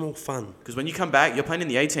 Sam. More fun. Because when you come back, you're playing in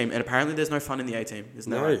the A team, and apparently there's no fun in the A team. Isn't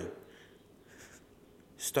that No. right?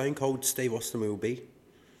 Stone Cold Steve Austin will be.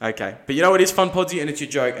 Okay. But you know what is fun, Podsy, and it's your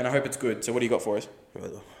joke, and I hope it's good. So what do you got for us?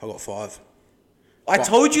 I got 5. I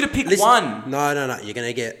told you to pick Listen, one. No. You're going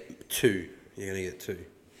to get 2. You're going to get 2.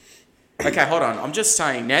 Okay, hold on. I'm just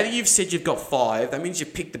saying, now that you've said you've got 5, that means you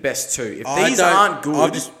picked the best 2. If I these don't- aren't good,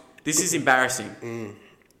 I've just- this is embarrassing.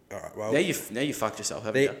 All right, well. Now you fucked yourself,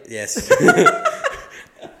 haven't you? Yes.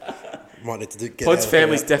 Might need to get Pod's out of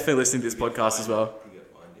family's that. definitely listening to this podcast as well.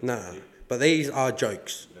 No, but these are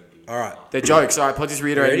jokes. All right. They're jokes. All right, Pod's just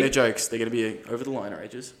reiterating Ready? their jokes. They're going to be over the line,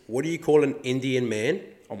 Ages. What do you call an Indian man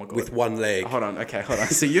Oh my God. with one leg? Hold on. Okay, hold on.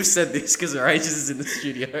 So you've said this because Ages is in the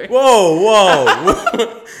studio. Whoa.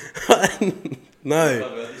 No. I've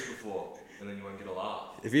heard this before, and then you won't get a laugh.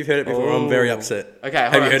 If you've heard it before, I'm very upset. Okay,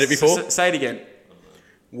 Have hold you on. heard it before? Say it again.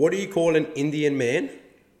 What do you call an Indian man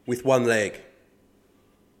with one leg?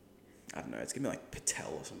 I don't know. It's going to be like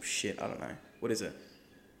Patel or some shit. I don't know. What is it?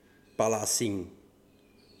 Bala Singh.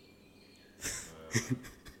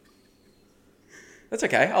 That's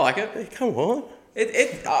okay. I like it. Hey, come on.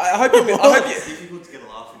 I hope you. It's difficult to get a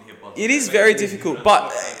laugh in here, Pod. It is very difficult,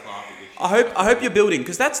 but I hope you're building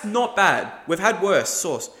because that's not bad. We've had worse.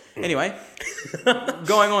 Sauce. Anyway,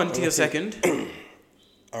 going on to your second.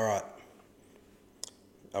 All right.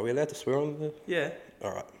 Are we allowed to swear on the... Yeah.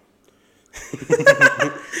 All right.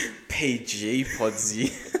 PG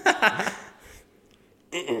Podsy.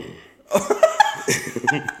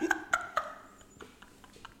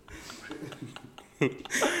 All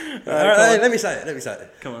right, let me say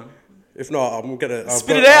it. Come on. If not, I'm gonna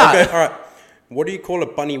Spit it out. All right. What do you call a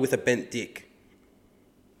bunny with a bent dick?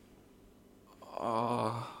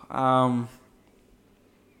 I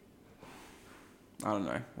don't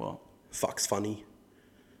know. Well, Fuck's funny.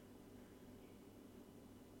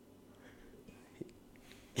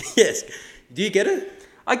 Yes. Do you get it?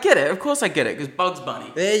 I get it. Of course, I get it because Bugs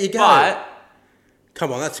Bunny. There you go. But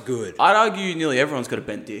Come on, that's good. I'd argue nearly everyone's got a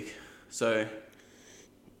bent dick. So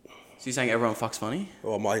you're saying everyone fucks funny?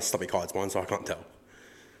 Well, my stomach hides mine, so I can't tell.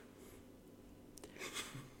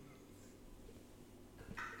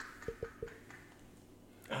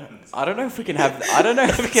 I don't know if we can have. I don't know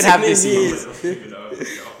if we can have this in.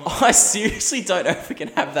 I seriously don't know if we can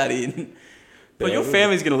have that in. But your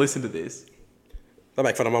family's gonna listen to this. They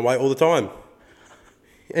make fun of my weight all the time.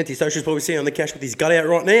 Antisocial's probably sitting on the couch with his gut out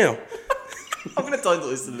right now. I'm gonna tell you to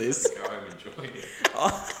listen to this. Go home and enjoy it.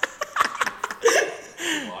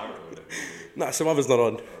 No, some others not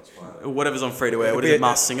on. Whatever's on free to wear. What is it?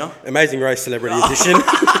 Masked Singer. Amazing Race Celebrity Edition. That's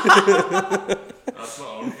not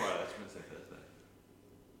on Friday. That's Wednesday, Thursday.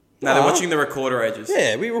 No, they're watching the recorder Ages.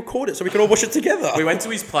 Yeah, we record it so we can all watch it together. We went to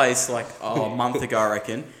his place like a month ago, I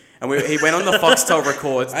reckon. And he went on the Foxtel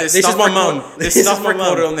records. There's This is stuff my mum. There's This is stuff my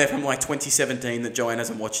recorded mum. on there from like 2017 that Joanne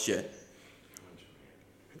hasn't watched yet.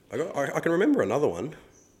 I can remember another one.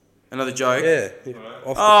 Another joke? Yeah.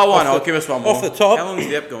 Oh, why not? Give us one more. Off the top. How long is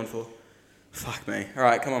the ep going for? Fuck me. All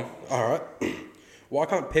right, come on. All right. Why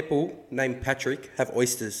can't people named Patrick have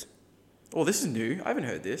oysters? Oh, this is new. I haven't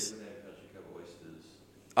heard this.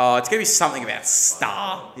 Oh, it's going to be something about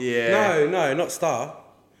Star. Yeah. No, not Star.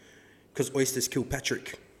 Because oysters kill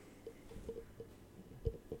Patrick.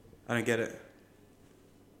 I don't get it.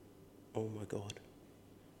 Oh my god.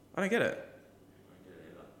 I don't get it.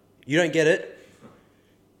 You don't get it?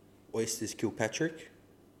 Oysters kill Patrick.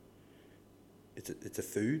 It's a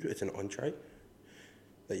food. It's an entree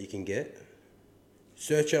that you can get.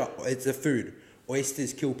 Search it up. It's a food.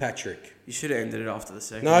 Oysters kill Patrick. You should have ended it after the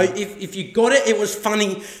second. No, if you got it, it was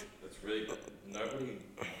funny. That's really good. Nobody.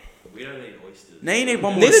 We don't eat oysters. Now you need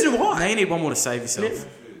one more. Neither do I. Now you need one more to save yourself.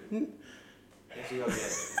 I'm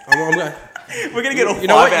going. We're going to get all You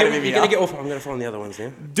know five what? out of him You're here. going to get off. I'm going to find the other ones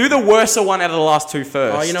now. Do the worser one out of the last two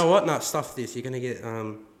first. Oh, you know what? No, stuff this. You're going to get.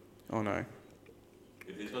 Oh no.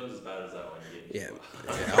 If this one's as bad as that one, you get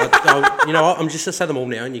Yeah. You know what? I'm just going to say them all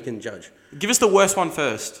now and you can judge. Give us the worst one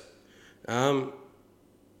first.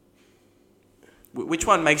 Which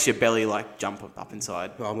one makes your belly like jump up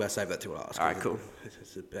inside? Well, I'm going to save that till last. All right, cool.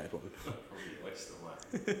 It's a bad one. oyster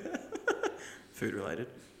one. Food related.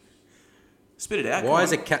 Spit it out. Why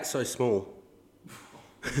is a cat so small?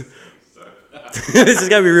 This is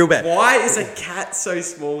going to be real bad. Why is a cat so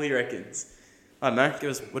small? He reckons. I don't know.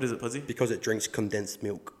 Give us. What is it, Pudsey? Because it drinks condensed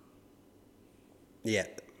milk. Yeah.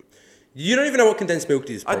 You don't even know what condensed milk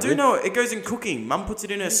is. I do probably. know it goes in cooking. Mum puts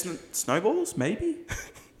it in her snowballs, maybe.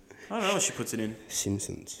 I don't know what she puts it in.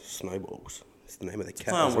 Simpsons Snowballs. It's the name of the cat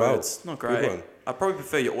Play on as well. words. Not Good great. one. I probably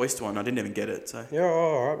prefer your oyster one. I didn't even get it. So Yeah,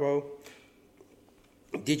 all right, well.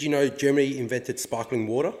 Did you know Germany invented sparkling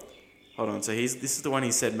water? hold on. So this is the one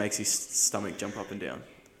he said makes his stomach jump up and down.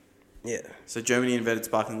 Yeah. So Germany invented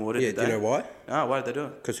sparkling water. Yeah, did do you they? know why? Ah, why did they do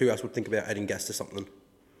it? Because who else would think about adding gas to something?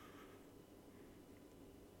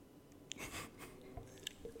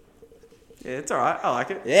 Yeah, it's alright. I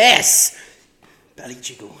like it. Yes! Belly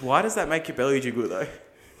jiggle. Why does that make your belly jiggle though?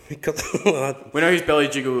 We know whose belly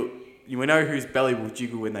jiggle. We know whose belly will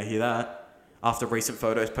jiggle when they hear that. After recent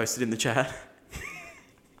photos posted in the chat.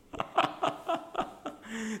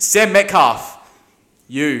 Sam Metcalf.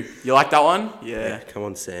 You like that one? Yeah. Come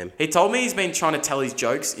on, Sam. He told me he's been trying to tell his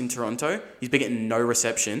jokes in Toronto. He's been getting no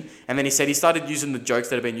reception. And then he said he started using the jokes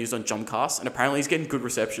that have been used on JOMCast. And apparently he's getting good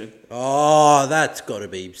reception. Oh, that's got to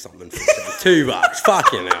be something for Sam. $2.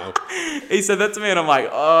 Fucking hell. He said that to me and I'm like,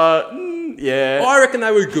 yeah. I reckon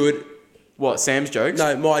they were good. What, Sam's jokes?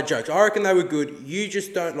 No, my jokes. I reckon they were good. You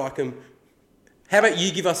just don't like them. How about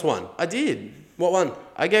you give us one? I did. What one?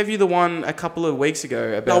 I gave you the one a couple of weeks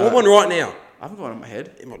ago about... No, what one right now? I haven't got one in my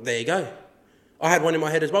head. There you go. I had one in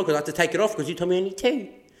my head as well because I had to take it off because you told me only 2.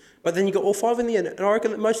 But then you got all 5 in the end, and I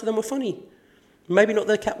reckon that most of them were funny. Maybe not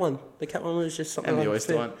the cat one. The cat one was just something. And the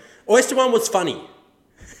oyster one. Oyster one was funny.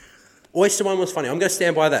 Oyster one was funny. I'm going to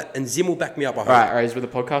stand by that, and Zim will back me up. I hope. All right. When the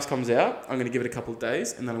podcast comes out, I'm going to give it a couple of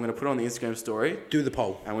days, and then I'm going to put it on the Instagram story. Do the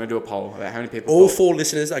poll. And we're going to do a poll about how many people. All 4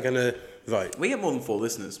 listeners are going to vote. We get more than 4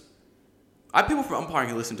 listeners. I have people from umpiring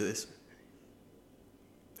who listen to this,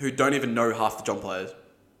 who don't even know half the John players.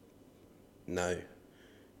 No.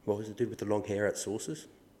 What was the dude with the long hair at Sources?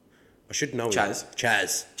 I should know him.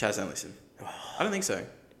 Chaz don't listen. I don't think so.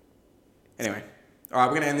 Anyway. All right,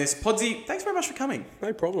 we're going to end this. Podsy, thanks very much for coming.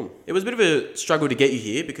 No problem. It was a bit of a struggle to get you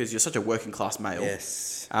here because you're such a working class male.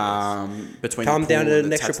 Yes. Between Come down to the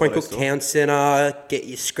the Extra Point Cook Town Centre, get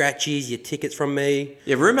your scratchies, your tickets from me.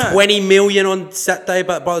 Yeah, rumour. 20 million on Saturday,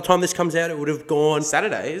 but by the time this comes out, it would have gone.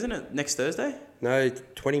 Saturday, isn't it? Next Thursday? No,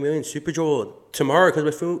 20 million Super Draw. Tomorrow,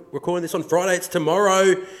 because we're recording this on Friday, it's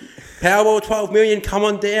tomorrow. Powerball 12 million, come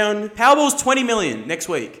on down. Powerball's 20 million next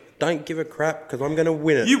week. Don't give a crap, because I'm going to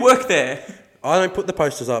win it. You work there. I don't put the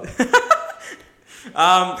posters up.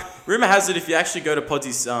 Rumour has it if you actually go to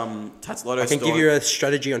Podsy's Tats Lotto I can store, give you a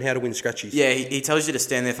strategy on how to win scratchies. Yeah, he tells you to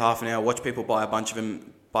stand there for half an hour, watch people buy a bunch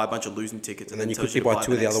of losing tickets, And then you tells quickly to buy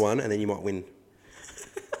 2 of the next. other one, and then you might win.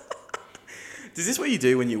 Is this what you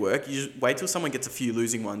do when you work? You just wait till someone gets a few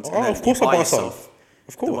losing ones. Oh, and then of course you I buy yourself some.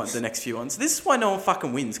 Of course. The next few ones. This is why no one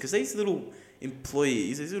fucking wins, because these little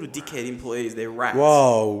employees, these little dickhead employees, they're rats.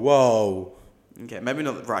 Whoa. Okay, maybe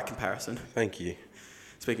not the right comparison. Thank you.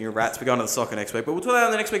 Speaking of rats, we're going to the soccer next week, but we'll talk about that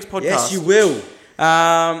on the next week's podcast. Yes, you will.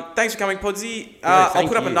 Thanks for coming, Podsy. Thank I'll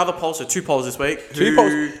put up you. another poll, so 2 polls this week. 2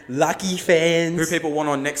 polls. Lucky fans. Who people want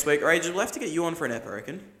on next week. Or we'll have to get you on for an ep, I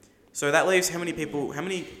reckon. So that leaves how many people, how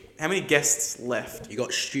many guests left? You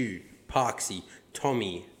got Stu, Parksy,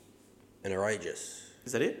 Tommy, and Outrageous.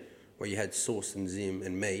 Is that it? Where you had Sauce and Zim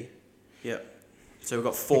and me. Yep. So we've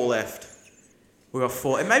got 4 left. We've got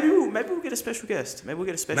 4. And maybe we'll get a special guest. Maybe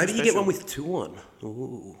you get one with 2 on.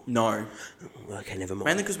 Ooh. No. Okay, never mind.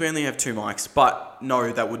 Mainly because we only have 2 mics. But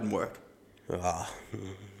no, that wouldn't work.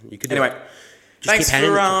 You could Anyway. Just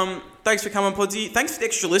Thanks for coming, Podsy. Thanks for the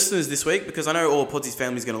extra listeners this week, because I know all Podsy's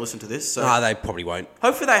family is going to listen to this. So they probably won't.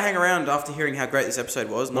 hopefully they hang around after hearing how great this episode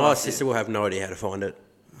was. My sister will have no idea how to find it.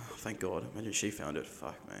 Oh, thank God. Imagine she found it.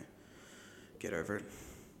 Fuck, mate. Get over it.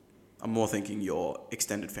 I'm more thinking your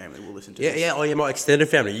extended family will listen to this. Yeah. Oh, yeah, my extended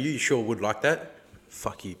family. You sure would like that?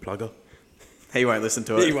 Fuck you, plugger. He won't listen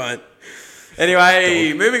to it. He won't.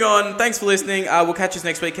 Anyway, moving on. Thanks for listening. We'll catch us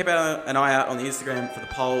next week. Keep an eye out on the Instagram for the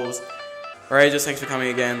polls. Outrageous, thanks for coming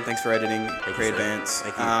again. Thanks for editing. Pre-advance.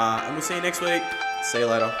 Thank you. And we'll see you next week. See you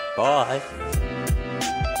later. Bye.